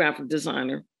Black graphic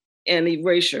designer and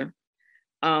erasure,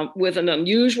 with an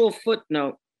unusual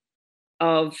footnote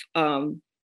of,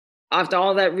 after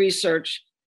all that research,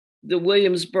 the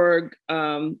Williamsburg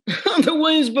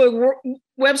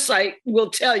website will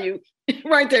tell you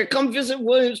right there, come visit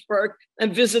Williamsburg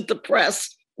and visit the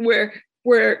press where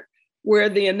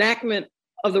the enactment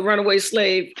of the runaway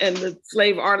slave and the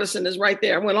slave artisan is right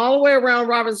there. I went all the way around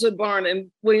Robinson Barn and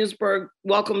Williamsburg.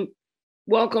 Welcome,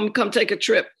 come take a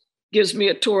trip. Gives me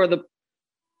a tour of the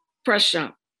press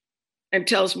shop and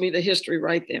tells me the history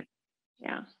right there.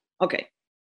 Yeah. Okay.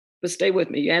 But stay with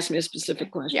me. You asked me a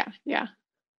specific question. Yeah.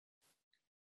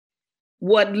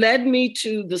 What led me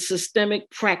to the systemic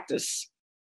practice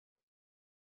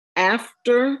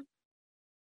after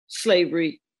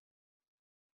slavery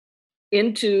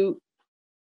into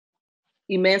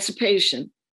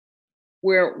emancipation,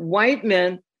 where white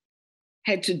men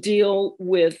had to deal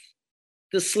with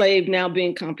the slave now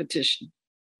being competition.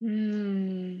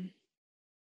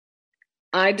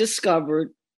 I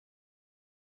discovered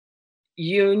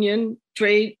union,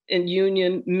 trade and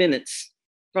union minutes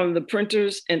from the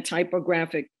printers and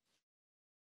typographic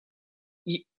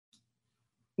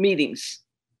meetings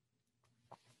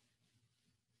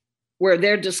where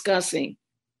they're discussing,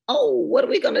 oh, what are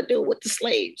we going to do with the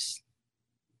slaves?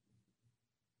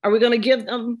 Are we going to give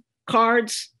them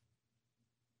cards?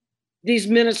 These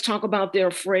minutes talk about they're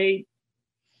afraid.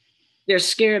 They're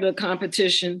scared of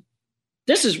competition.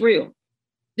 This is real.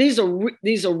 These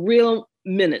are real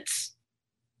minutes.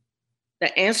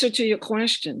 The answer to your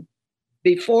question,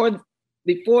 before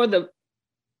the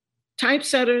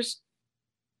typesetters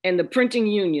and the printing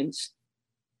unions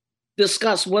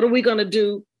discuss what are we going to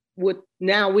do with,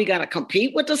 now we got to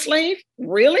compete with the slave?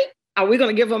 Really? Are we going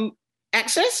to give them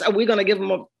access? Are we going to give them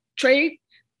a trade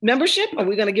membership? Are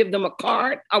we going to give them a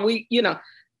card? Are we,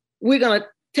 we're going to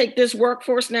take this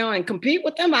workforce now and compete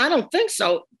with them? I don't think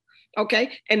so.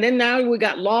 Okay. And then now we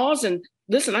got laws, and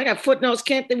listen, I got footnotes.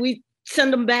 Can't we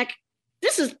send them back?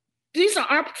 These are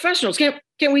our professionals.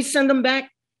 Can we send them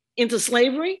back into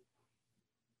slavery?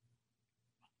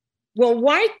 Well,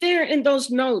 right there in those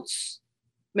notes,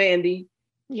 Mandy.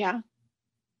 Yeah.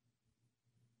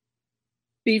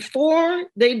 Before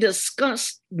they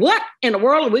discuss what in the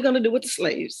world are we going to do with the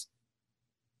slaves,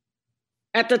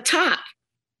 at the top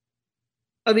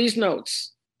of these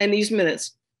notes and these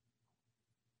minutes,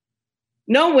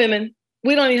 no, women,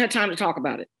 we don't even have time to talk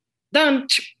about it. Done.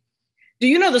 Do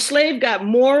you know the slave got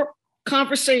more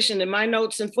conversation in my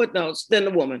notes and footnotes than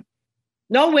the woman?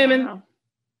 No women. Wow.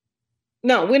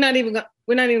 No, we're not even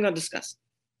going to discuss.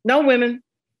 No women,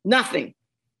 nothing.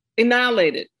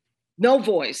 Annihilated. No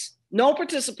voice, no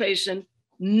participation.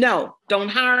 No, don't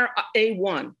hire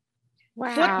A1.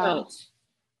 Wow. Footnotes.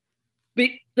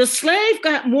 The slave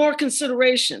got more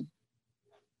consideration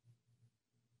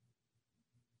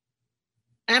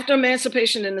after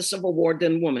emancipation in the Civil War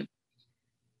than women.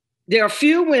 There are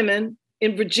few women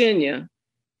in Virginia,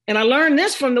 and I learned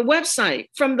this from the website,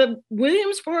 from the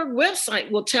Williamsburg website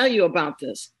will tell you about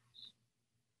this.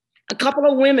 A couple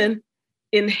of women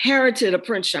inherited a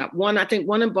print shop. One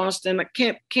in Boston. I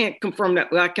can't confirm that,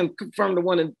 but I can confirm the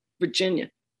one in Virginia.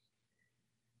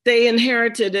 They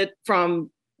inherited it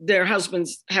from their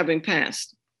husbands having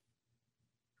passed.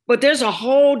 But there's a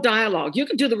whole dialogue. You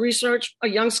can do the research. A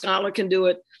young scholar can do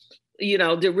it.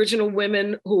 The original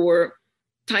women who were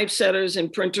typesetters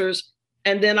and printers.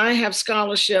 And then I have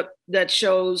scholarship that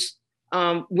shows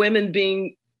women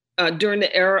being, during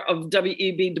the era of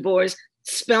W.E.B. Du Bois,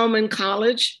 Spelman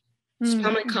College,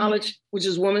 which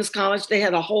is women's college. They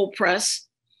had a whole press.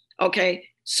 Okay.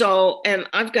 So, and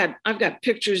I've got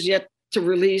pictures yet to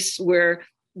release where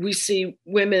we see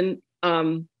women,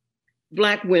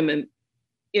 Black women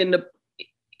in the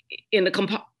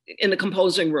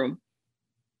composing room.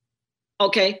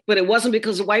 Okay. But it wasn't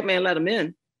because the white man let them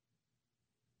in.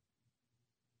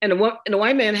 And the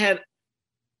white man had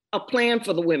a plan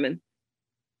for the women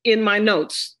in my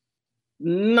notes.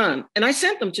 None. And I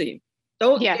sent them to you.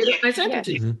 I sent them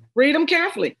to you. Mm-hmm. Read them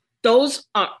carefully. Those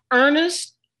are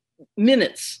earnest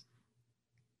minutes.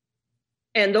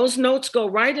 And those notes go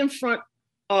right in front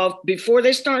of, before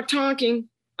they start talking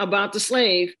about the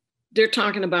slave, they're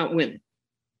talking about women.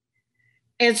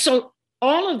 And so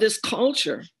all of this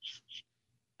culture,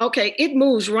 okay, it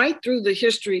moves right through the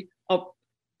history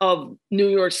of New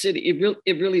York City.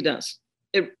 It really does.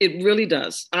 It really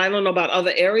does. I don't know about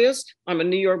other areas. I'm a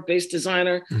New York-based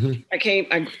designer.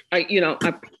 Mm-hmm.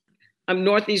 I'm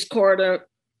Northeast Corridor,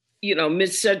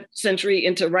 mid-century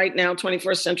into right now,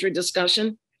 21st century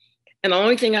discussion. And the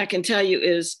only thing I can tell you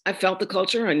is I felt the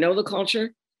culture, I know the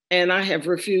culture, and I have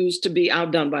refused to be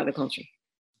outdone by the culture.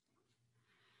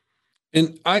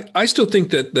 And I still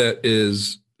think that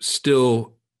is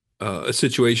still a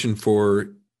situation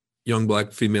for young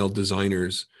Black female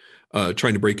designers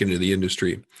trying to break into the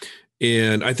industry.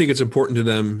 And I think it's important to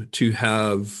them to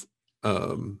have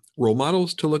role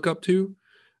models to look up to,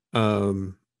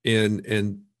 and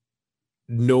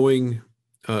knowing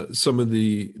some of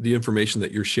the information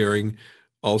that you're sharing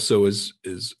also is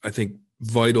I think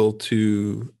vital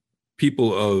to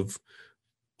people of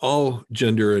all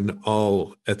gender and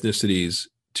all ethnicities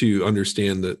to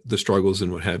understand the struggles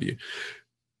and what have you.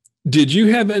 Did you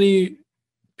have any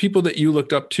people that you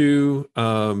looked up to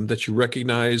that you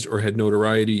recognized or had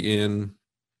notoriety in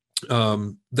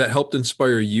that helped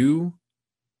inspire you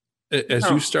as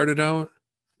you No, started out?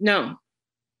 no,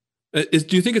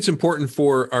 Do you think it's important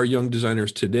for our young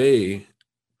designers today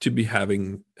to be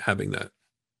having that?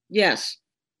 yes.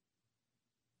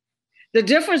 The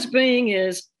difference being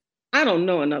is I don't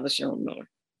know another Cheryl Miller.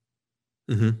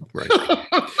 Right.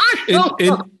 I And don't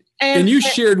know. and and you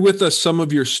shared with us some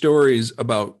of your stories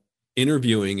about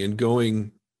interviewing and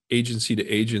going agency to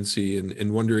agency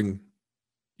and wondering,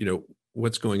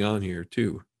 what's going on here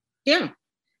too. yeah,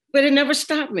 but it never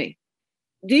stopped me.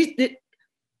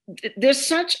 There's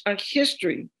such a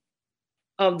history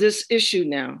of this issue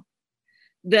now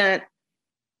that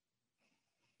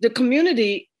the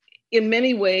community, in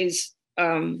many ways,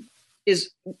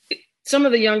 is some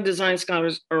of the young design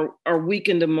scholars are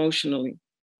weakened emotionally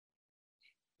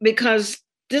because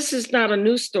this is not a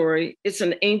new story, it's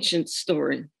an ancient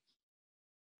story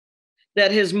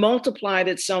that has multiplied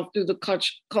itself through the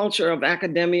culture of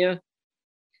academia,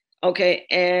 okay,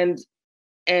 and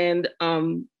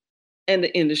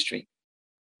the industry.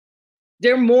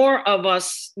 There are more of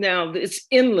us now. It's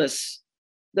endless,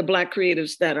 the Black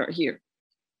creatives that are here.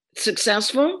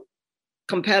 Successful,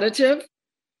 competitive,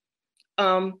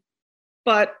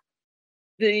 but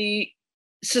the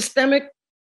systemic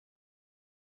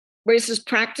racist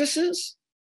practices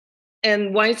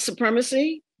and white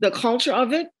supremacy, the culture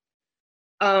of it,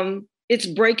 it's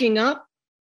breaking up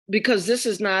because this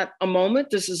is not a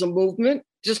moment, this is a movement.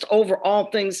 Just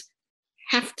overall things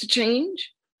have to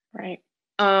change. Right.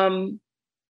 And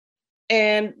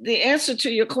the answer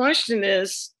to your question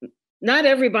is not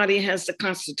everybody has the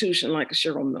Constitution like a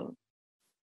Cheryl Miller.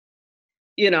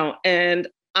 And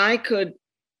I could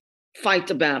fight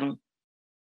the battle.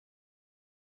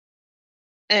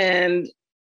 And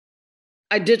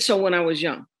I did so when I was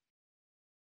young.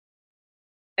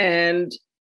 And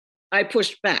I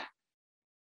pushed back.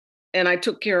 And I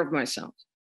took care of myself.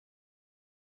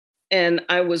 And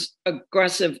I was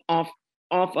aggressive off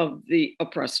of the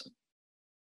oppressor.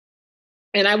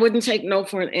 And I wouldn't take no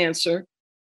for an answer.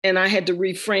 And I had to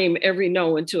reframe every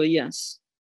no into a yes.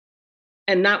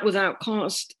 And not without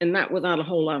cost and not without a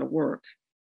whole lot of work.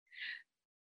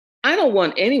 I don't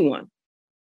want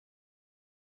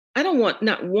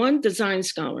not one design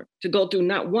scholar to go through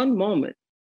not one moment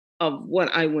of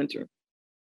what I went through.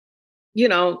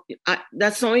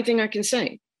 That's the only thing I can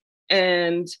say.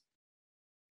 And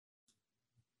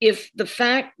if the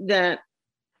fact that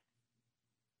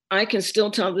I can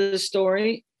still tell this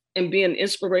story and be an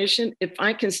inspiration, if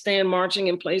I can stand marching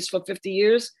in place for 50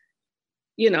 years,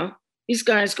 these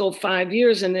guys go 5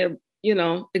 years and they're,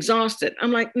 exhausted.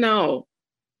 I'm like, no.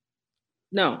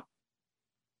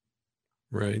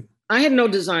 Right. I had no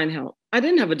design help. I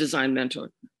didn't have a design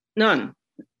mentor. None.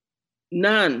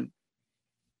 And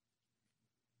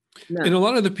a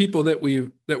lot of the people that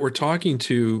we're talking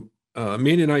to,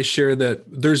 Mandy and I share that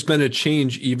there's been a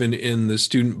change even in the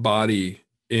student body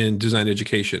in design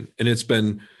education, and it's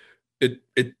been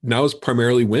it now is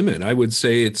primarily women. I would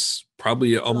say it's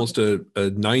probably almost a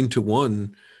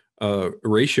 9-to-1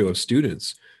 ratio of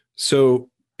students. So,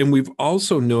 and we've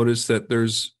also noticed that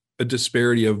there's a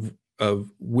disparity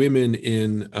of women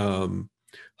in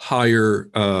higher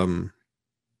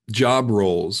job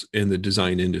roles in the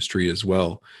design industry as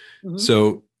well. Mm-hmm.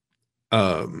 So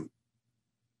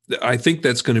I think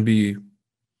that's going to be,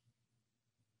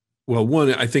 well,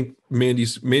 one, I think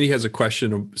Mandy has a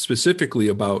question specifically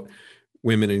about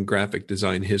women in graphic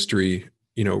design history,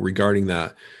 regarding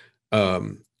that.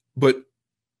 But,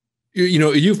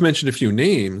 you've mentioned a few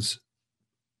names,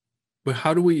 but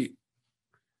how do we,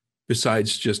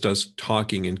 besides just us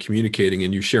talking and communicating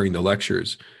and you sharing the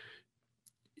lectures,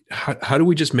 how do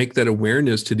we just make that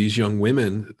awareness to these young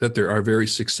women that there are very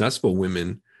successful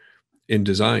women in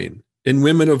design and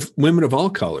women of all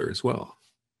color as well?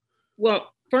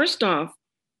 Well, first off,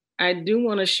 I do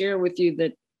want to share with you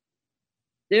that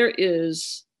there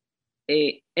is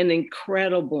an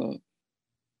incredible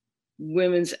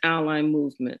women's ally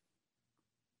movement.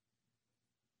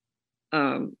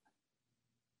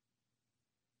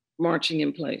 Marching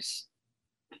in place.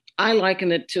 I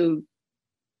liken it to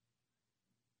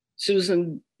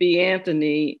Susan B.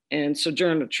 Anthony and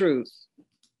Sojourner Truth.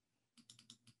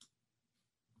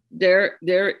 There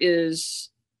is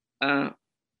a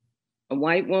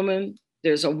white woman,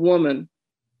 there's a woman,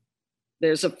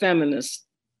 there's a feminist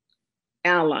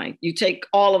ally. You take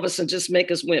all of us and just make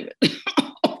us women.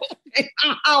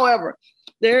 However,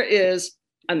 there is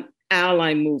an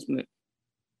ally movement.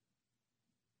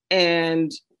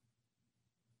 And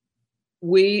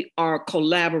we are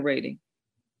collaborating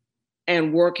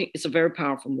and working. It's a very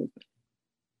powerful movement.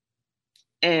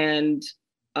 And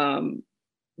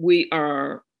we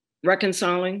are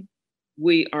reconciling.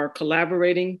 We are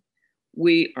collaborating.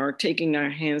 We are taking our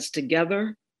hands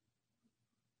together,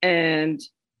 and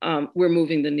we're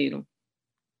moving the needle.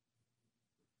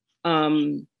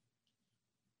 I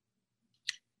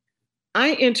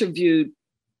interviewed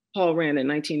Paul Rand in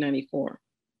 1994.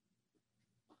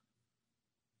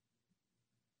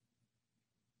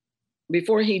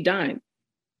 Before he died.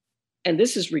 And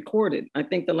this is recorded. I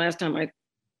think the last time I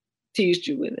teased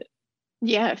you with it.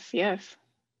 Yes, yes.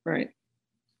 Right.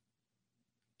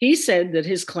 He said that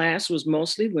his class was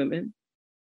mostly women.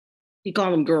 He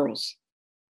called them girls.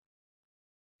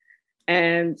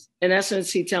 And in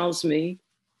essence, he tells me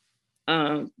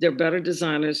they're better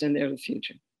designers and they're the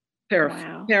future.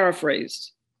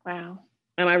 Paraphrased. Wow.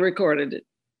 And I recorded it.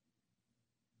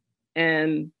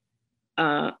 And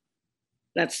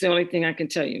that's the only thing I can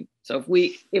tell you. So if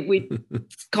we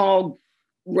called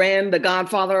Rand the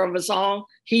godfather of us all,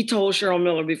 he told Cheryl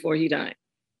Miller before he died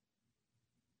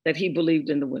that he believed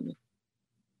in the women.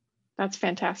 That's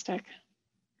fantastic.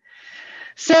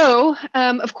 So,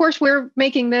 of course, we're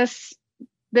making this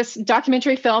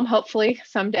documentary film, hopefully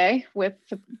someday, with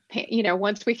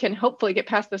once we can hopefully get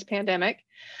past this pandemic.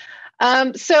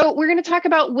 So we're going to talk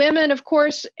about women, of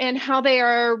course, and how they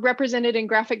are represented in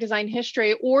graphic design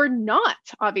history or not.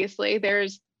 Obviously,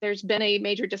 there's been a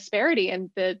major disparity in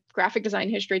the graphic design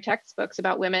history textbooks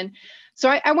about women. So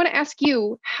I want to ask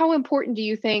you, how important do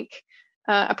you think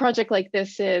a project like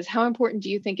this is? How important do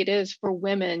you think it is for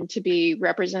women to be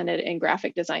represented in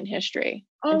graphic design history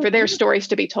and for their stories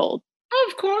to be told? Oh,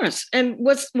 of course. And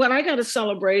what I got to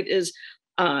celebrate is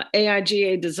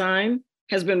AIGA Design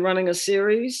has been running a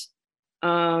series.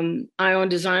 Ion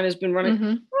Design has been running.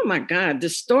 Mm-hmm. Oh my God, the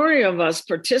story of us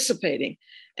participating,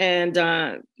 and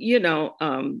all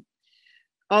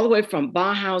the way from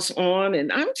Bauhaus on.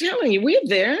 And I'm telling you, we're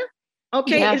there.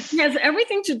 Okay, yes. It has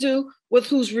everything to do with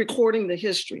who's recording the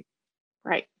history,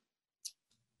 right?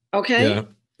 Okay,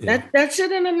 yeah. That's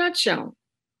it in a nutshell.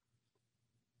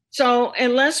 So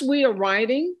unless we are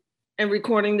writing and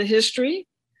recording the history,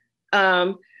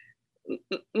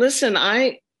 listen,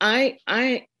 I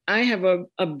have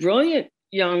a brilliant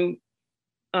young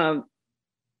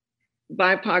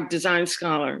BIPOC design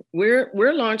scholar.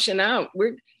 We're launching out.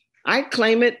 I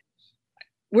claim it.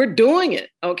 We're doing it.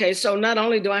 Okay, so not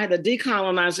only do I have the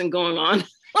decolonizing going on,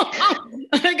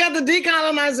 I got the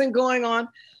decolonizing going on,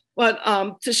 but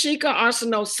Tashika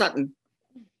Arsenault Sutton.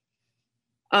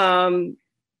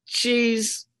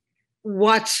 She's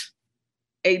what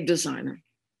a designer.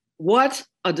 What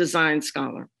a design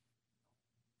scholar.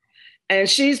 And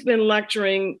she's been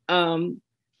lecturing the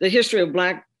history of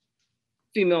Black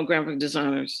female graphic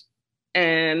designers.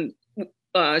 And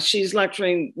she's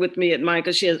lecturing with me at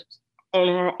MICA. She has on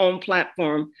her own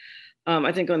platform,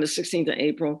 I think on the 16th of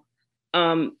April.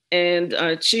 And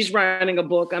she's writing a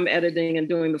book. I'm editing and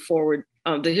doing the forward,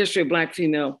 the history of Black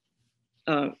female,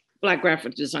 Black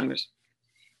graphic designers.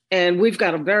 And we've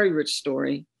got a very rich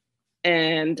story.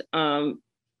 And I'm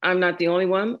not the only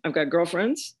one. I've got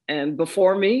girlfriends and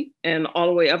before me and all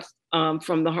the way up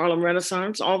from the Harlem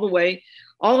Renaissance, all the way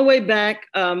back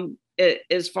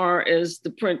as far as the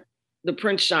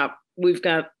print shop. We've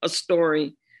got a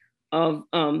story of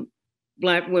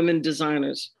Black women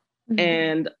designers.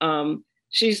 Mm-hmm. And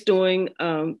she's doing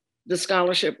the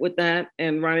scholarship with that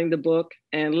and writing the book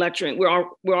and lecturing. We're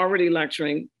already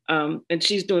lecturing and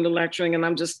she's doing the lecturing and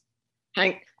I'm just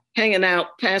hanging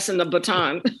out, passing the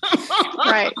baton.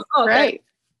 Right, okay.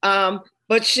 Right.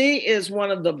 But she is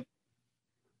one of the,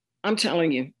 I'm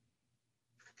telling you,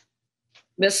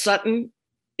 Miss Sutton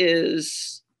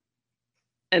is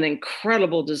an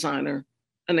incredible designer,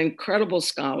 an incredible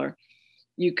scholar.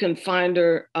 You can find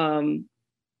her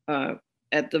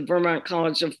at the Vermont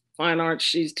College of Fine Arts.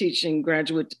 She's teaching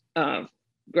graduate in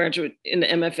the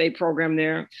MFA program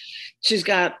there. She's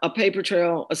got a paper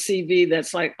trail, a CV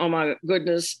that's like, oh my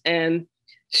goodness. And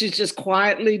she's just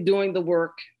quietly doing the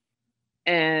work.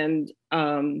 And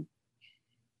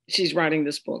she's writing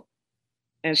this book.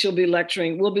 And we'll be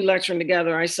lecturing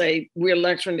together. I say we're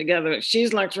lecturing together.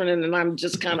 She's lecturing and I'm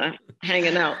just kind of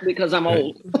hanging out because I'm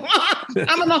old.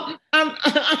 I'm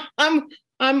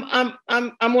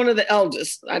one of the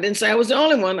eldest. I didn't say I was the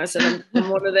only one. I said I'm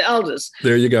one of the eldest.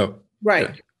 There you go. Right.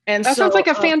 Yeah. And that sounds like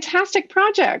a fantastic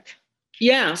project.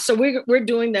 Yeah. So we're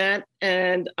doing that.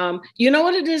 And you know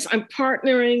what it is? I'm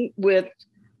partnering with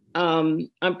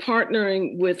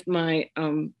my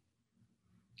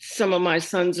some of my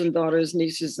sons and daughters,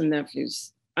 nieces and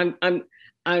nephews. I'm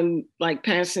like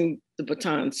passing the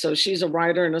baton. So she's a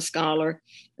writer and a scholar.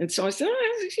 And so I said,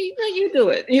 you do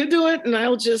it. And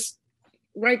I'll just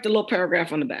write the little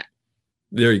paragraph on the back.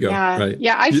 There you go. Yeah. Right.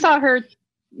 Yeah. I saw her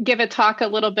give a talk a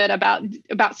little bit about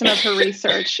some of her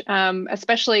research.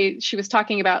 Especially, she was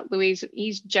talking about Louise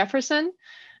Jefferson.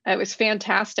 It was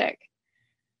fantastic.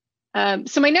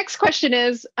 So my next question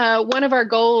is, one of our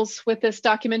goals with this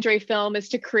documentary film is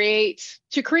to create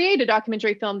a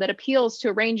documentary film that appeals to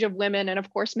a range of women, and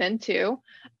of course men too,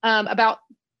 about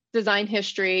design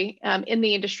history in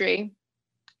the industry.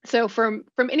 So from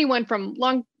anyone from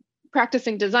long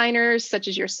practicing designers such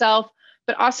as yourself,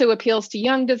 but also appeals to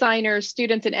young designers,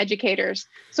 students, and educators.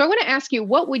 So I want to ask you,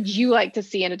 what would you like to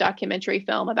see in a documentary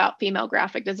film about female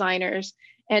graphic designers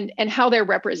and how they're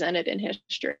represented in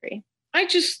history? I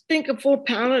just think a full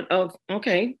palette of,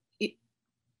 okay,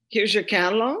 here's your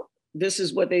catalog. This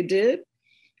is what they did.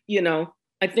 I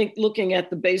think looking at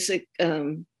the basic,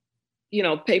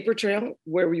 paper trail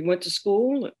where we went to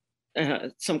school,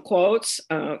 some quotes,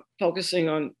 focusing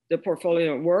on the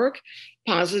portfolio of work,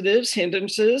 positives,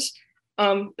 hindrances.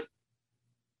 Telling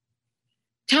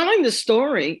the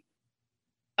story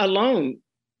alone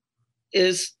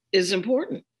is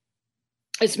important.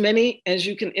 As many as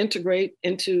you can integrate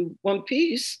into one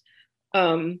piece.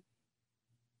 And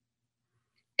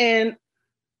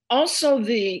also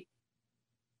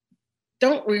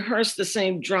don't rehearse the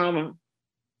same drama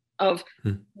of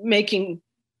making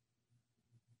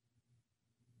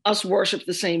us worship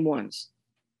the same ones.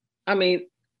 I mean,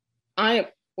 I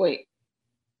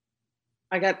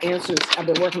got answers. I've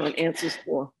been working on answers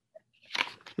for.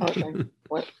 Okay,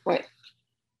 wait.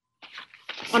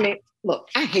 I mean, look,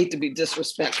 I hate to be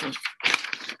disrespectful.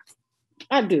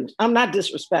 I do. I'm not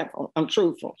disrespectful. I'm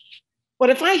truthful. But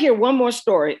if I hear one more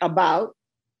story about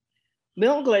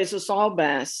Mill Glaser, Saul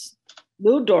Bass,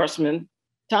 Lou Dorsman,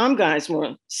 Tom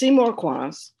Geismar, Seymour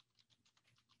Quas,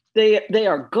 they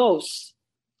are ghosts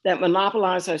that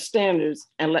monopolize our standards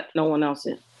and let no one else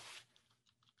in.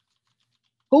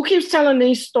 Who keeps telling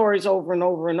these stories over and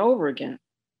over and over again?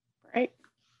 Right.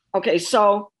 Okay,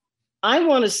 so I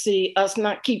want to see us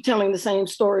not keep telling the same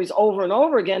stories over and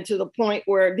over again to the point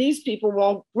where these people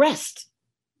won't rest.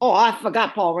 Oh, I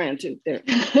forgot Paul Rand too. There.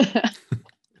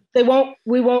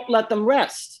 We won't let them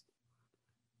rest.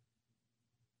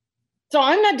 So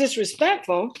I'm not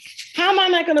disrespectful. How am I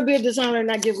not going to be a designer and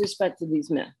not give respect to these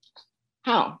men?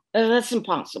 How? That's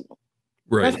impossible.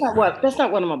 Right. That's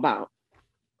not what I'm about.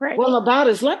 Right. What I'm about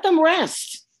is let them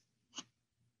rest.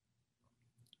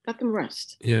 Let them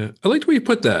rest. Yeah. I liked the way you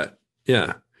put that.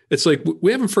 Yeah. It's like,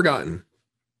 we haven't forgotten,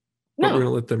 but No. we're going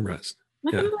to let them rest.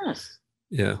 Let them rest.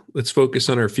 Yeah. Let's focus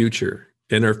on our future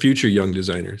and our future young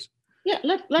designers. Yeah.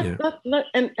 Let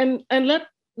the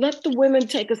women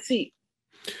take a seat,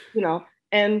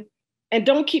 and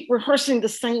don't keep rehearsing the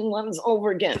same ones over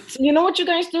again. So you know what you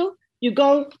guys do? You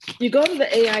go to the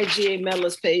AIGA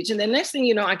medalist page, and the next thing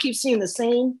you know, I keep seeing the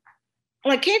same. I'm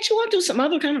like, can't you all do some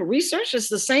other kind of research? It's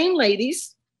the same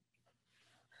ladies.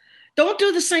 Don't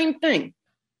do the same thing,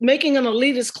 making an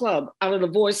elitist club out of the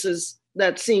voices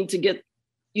that seem to get,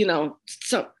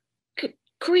 so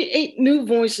create new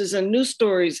voices and new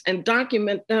stories and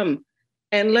document them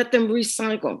and let them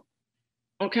recycle.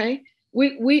 Okay,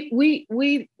 we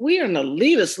are an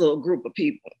elitist little group of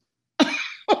people.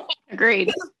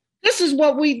 Agreed. This is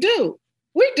what we do.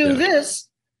 We do this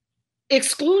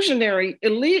exclusionary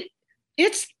elite. Do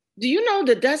you know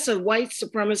that that's a white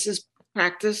supremacist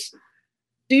practice?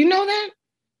 Do you know that?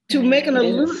 To make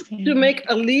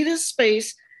elitist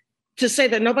space to say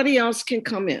that nobody else can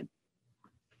come in.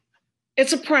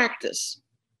 It's a practice.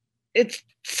 It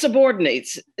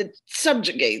subordinates, it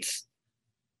subjugates,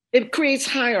 it creates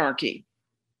hierarchy.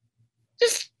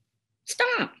 Just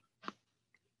stop.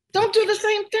 Don't do the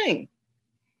same thing.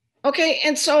 Okay,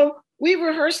 and so we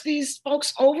rehearse these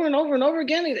folks over and over and over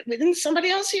again. Isn't somebody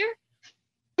else here?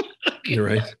 You're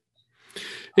right.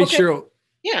 Hey, okay. Cheryl.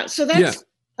 Yeah, so that's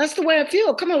the way I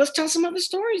feel. Come on, let's tell some other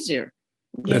stories here.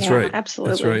 That's right.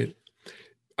 Absolutely. That's right.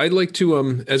 I'd like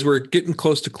to, as we're getting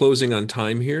close to closing on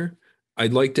time here,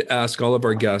 I'd like to ask all of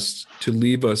our guests to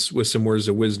leave us with some words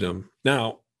of wisdom.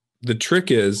 Now, the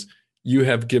trick is you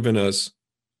have given us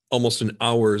almost an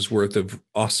hour's worth of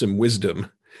awesome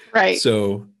wisdom. Right.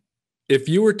 So if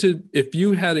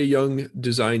you had a young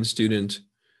design student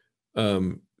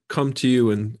come to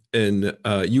you and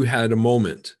you had a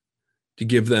moment to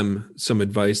give them some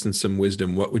advice and some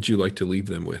wisdom, what would you like to leave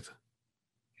them with?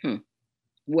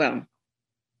 Well,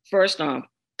 first off,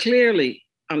 clearly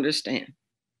understand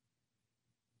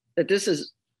that this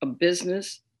is a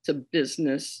business to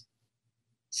business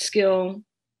skill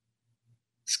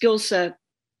set,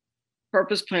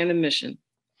 purpose, plan, and mission.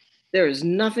 There is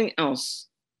nothing else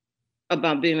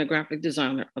about being a graphic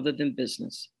designer other than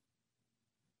business.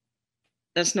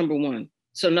 That's number one.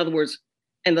 So in other words,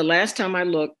 and the last time I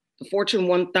looked, the Fortune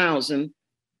 1000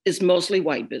 is mostly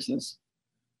white business.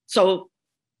 So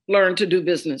learn to do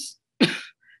business,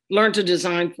 learn to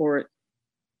design for it.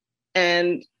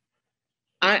 And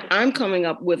I'm coming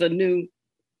up with a new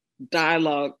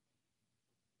dialogue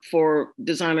for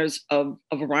designers of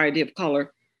a variety of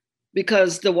color,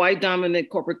 because the white dominant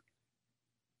corporate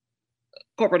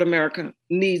America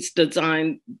needs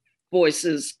design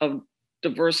voices of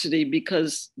diversity,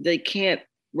 because they can't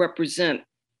represent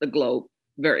the globe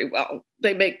very well.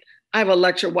 I have a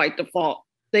lecture, White Default.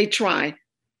 They try,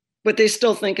 but they're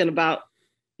still thinking about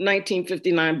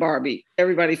 1959 Barbie.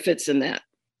 Everybody fits in that.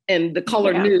 And the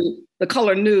color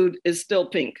nude is still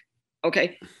pink.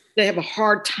 Okay. They have a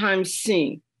hard time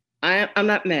seeing. I'm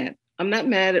not mad. I'm not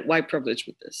mad at white privilege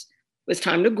with this. It's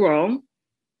time to grow.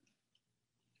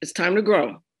 It's time to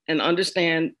grow and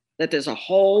understand that there's a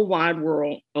whole wide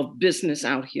world of business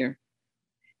out here,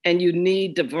 and you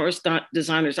need diverse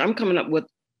designers. I'm coming up with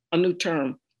a new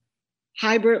term,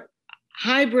 hybrid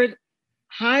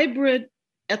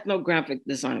ethnographic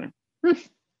designer.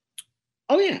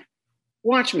 Oh yeah,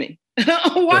 watch me.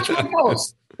 Watch my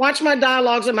posts. Watch my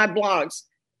dialogues and my blogs.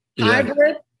 Yeah.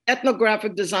 Hybrid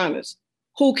ethnographic designers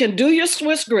who can do your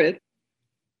Swiss grid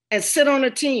and sit on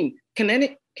a team. Can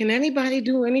anybody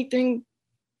do anything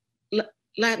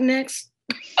Latinx?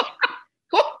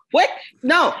 What?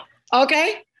 No.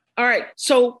 Okay. All right.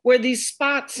 So where these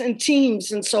spots and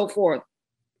teams and so forth,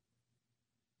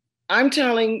 I'm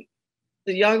telling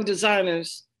the young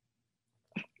designers,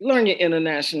 learn your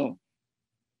international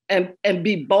and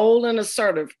be bold and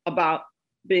assertive about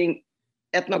being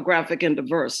ethnographic and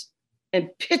diverse, and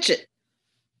pitch it,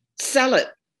 sell it,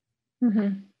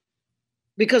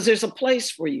 because there's a place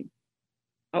for you.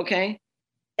 Okay.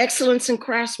 Excellence in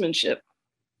craftsmanship.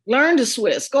 Learn the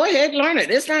Swiss. Go ahead, learn it.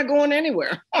 It's not going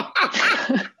anywhere.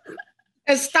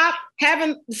 And stop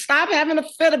having a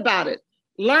fit about it.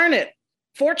 Learn it.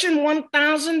 Fortune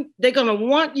 1000, they're going to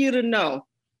want you to know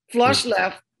Flush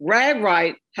Left, Rag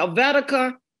Right,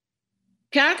 Helvetica,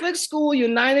 Catholic School,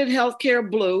 United Healthcare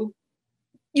Blue.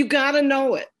 You got to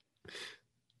know it.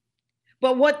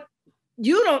 But what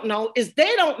you don't know is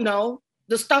they don't know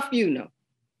the stuff you know.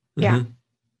 Yeah.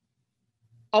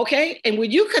 Okay. And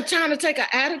when you could kind of take an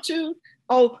attitude,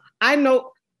 oh, I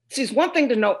know, see, it's one thing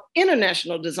to know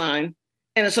international design,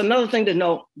 and it's another thing to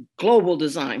know global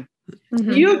design.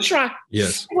 You try,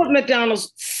 see what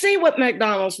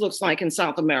McDonald's looks like in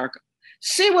South America.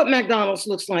 See what McDonald's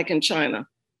looks like in China.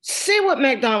 See what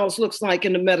McDonald's looks like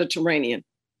in the Mediterranean.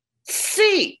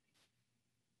 See.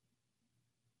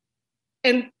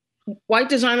 And white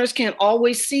designers can't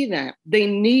always see that. They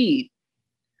need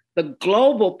the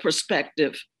global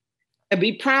perspective and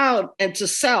be proud and to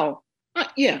sell.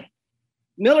 Yeah.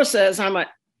 Miller says I'm a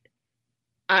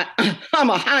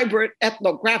hybrid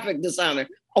ethnographic designer.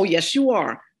 Oh, yes, you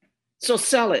are. So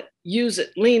sell it, use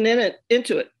it, lean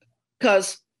into it.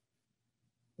 Because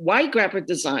white graphic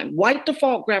design, white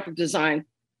default graphic design,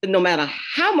 no matter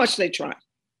how much they try,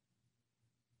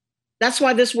 that's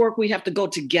why this work, we have to go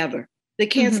together. They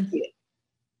can't see it.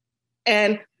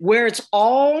 And where it's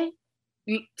all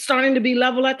starting to be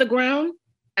level at the ground,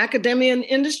 academia and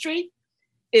industry,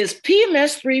 is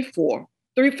PMS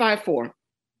 354.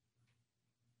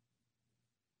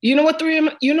 You know what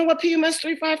PMS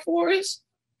 354 is?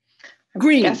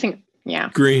 Green. I'm guessing, yeah.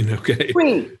 Green, okay.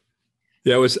 Green.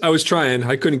 Yeah, I was trying.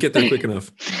 I couldn't get there quick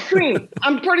enough. Green.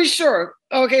 I'm pretty sure.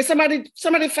 Okay, somebody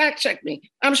fact check me.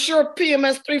 I'm sure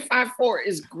PMS 354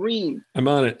 is green. I'm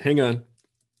on it. Hang on.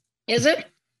 Is it?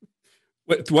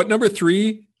 What number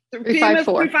 3? PMS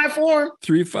 354.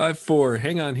 354.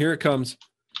 Hang on, here it comes.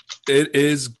 It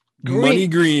is green. Money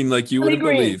green, like you wouldn't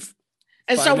believe.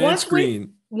 And finance so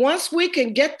once we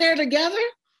can get there together,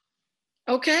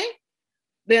 okay,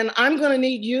 then I'm going to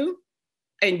need you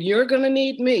and you're going to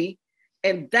need me.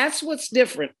 And that's what's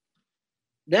different.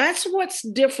 That's what's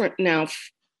different now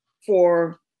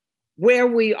for where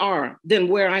we are than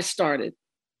where I started.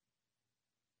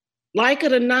 Like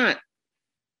it or not,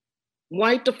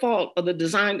 white default of the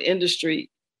design industry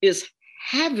is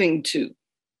having to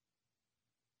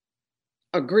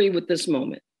agree with this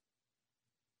moment.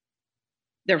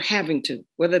 They're having to,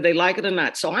 whether they like it or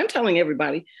not. So I'm telling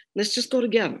everybody, let's just go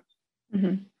together.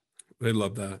 They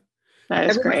love that. That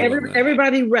is great.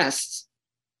 Everybody rests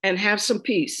and have some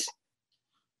peace.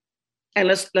 And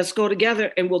let's go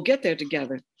together, and we'll get there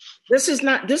together. This is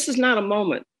not a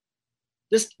moment.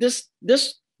 This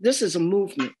is a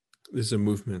movement. This is a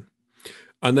movement.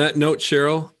 On that note,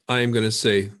 Cheryl, I am going to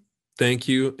say thank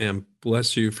you and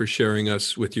bless you for sharing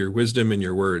us with your wisdom and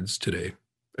your words today.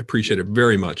 I appreciate it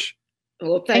very much.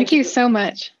 Well, thank you so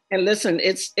much. And listen,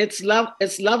 it's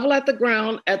level at the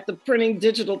ground at the Printing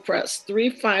Digital Press,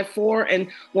 354. And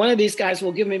one of these guys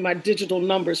will give me my digital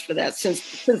numbers for that,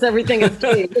 since everything is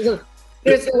paid.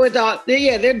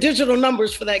 They're digital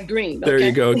numbers for that green. Okay? There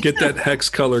you go. Get that hex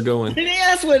color going. Yeah,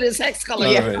 that's what it is, hex color.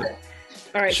 All Yeah. right.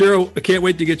 All right. Cheryl, I can't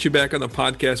wait to get you back on the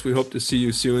podcast. We hope to see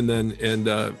you soon then, and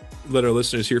let our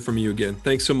listeners hear from you again.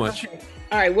 Thanks so much. Okay.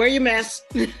 All right, wear your mask.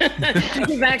 Take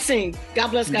your vaccine.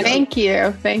 God bless. God Thank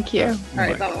you. Thank you. All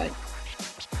right, bye-bye.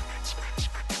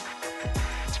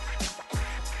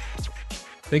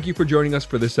 Thank you for joining us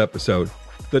for this episode.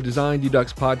 The Design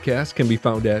Dedux podcast can be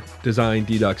found at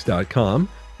designdedux.com.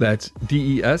 That's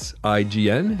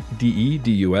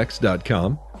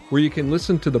DESIGNDEDUX.com, where you can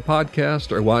listen to the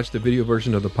podcast or watch the video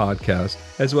version of the podcast,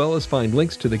 as well as find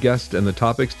links to the guests and the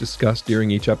topics discussed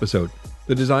during each episode.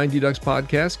 The Design Dedux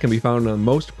podcast can be found on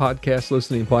most podcast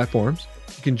listening platforms.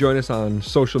 You can join us on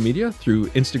social media through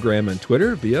Instagram and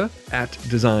Twitter via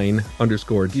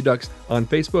 @design_dedux, on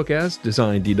Facebook as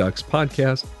Design Dedux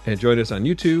Podcast, and join us on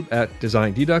YouTube at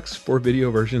Design Dedux for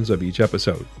video versions of each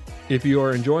episode. If you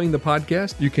are enjoying the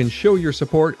podcast, you can show your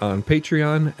support on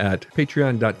Patreon at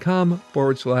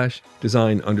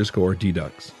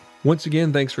patreon.com/design_dedux. Once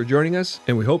again, thanks for joining us,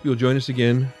 and we hope you'll join us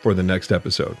again for the next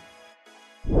episode.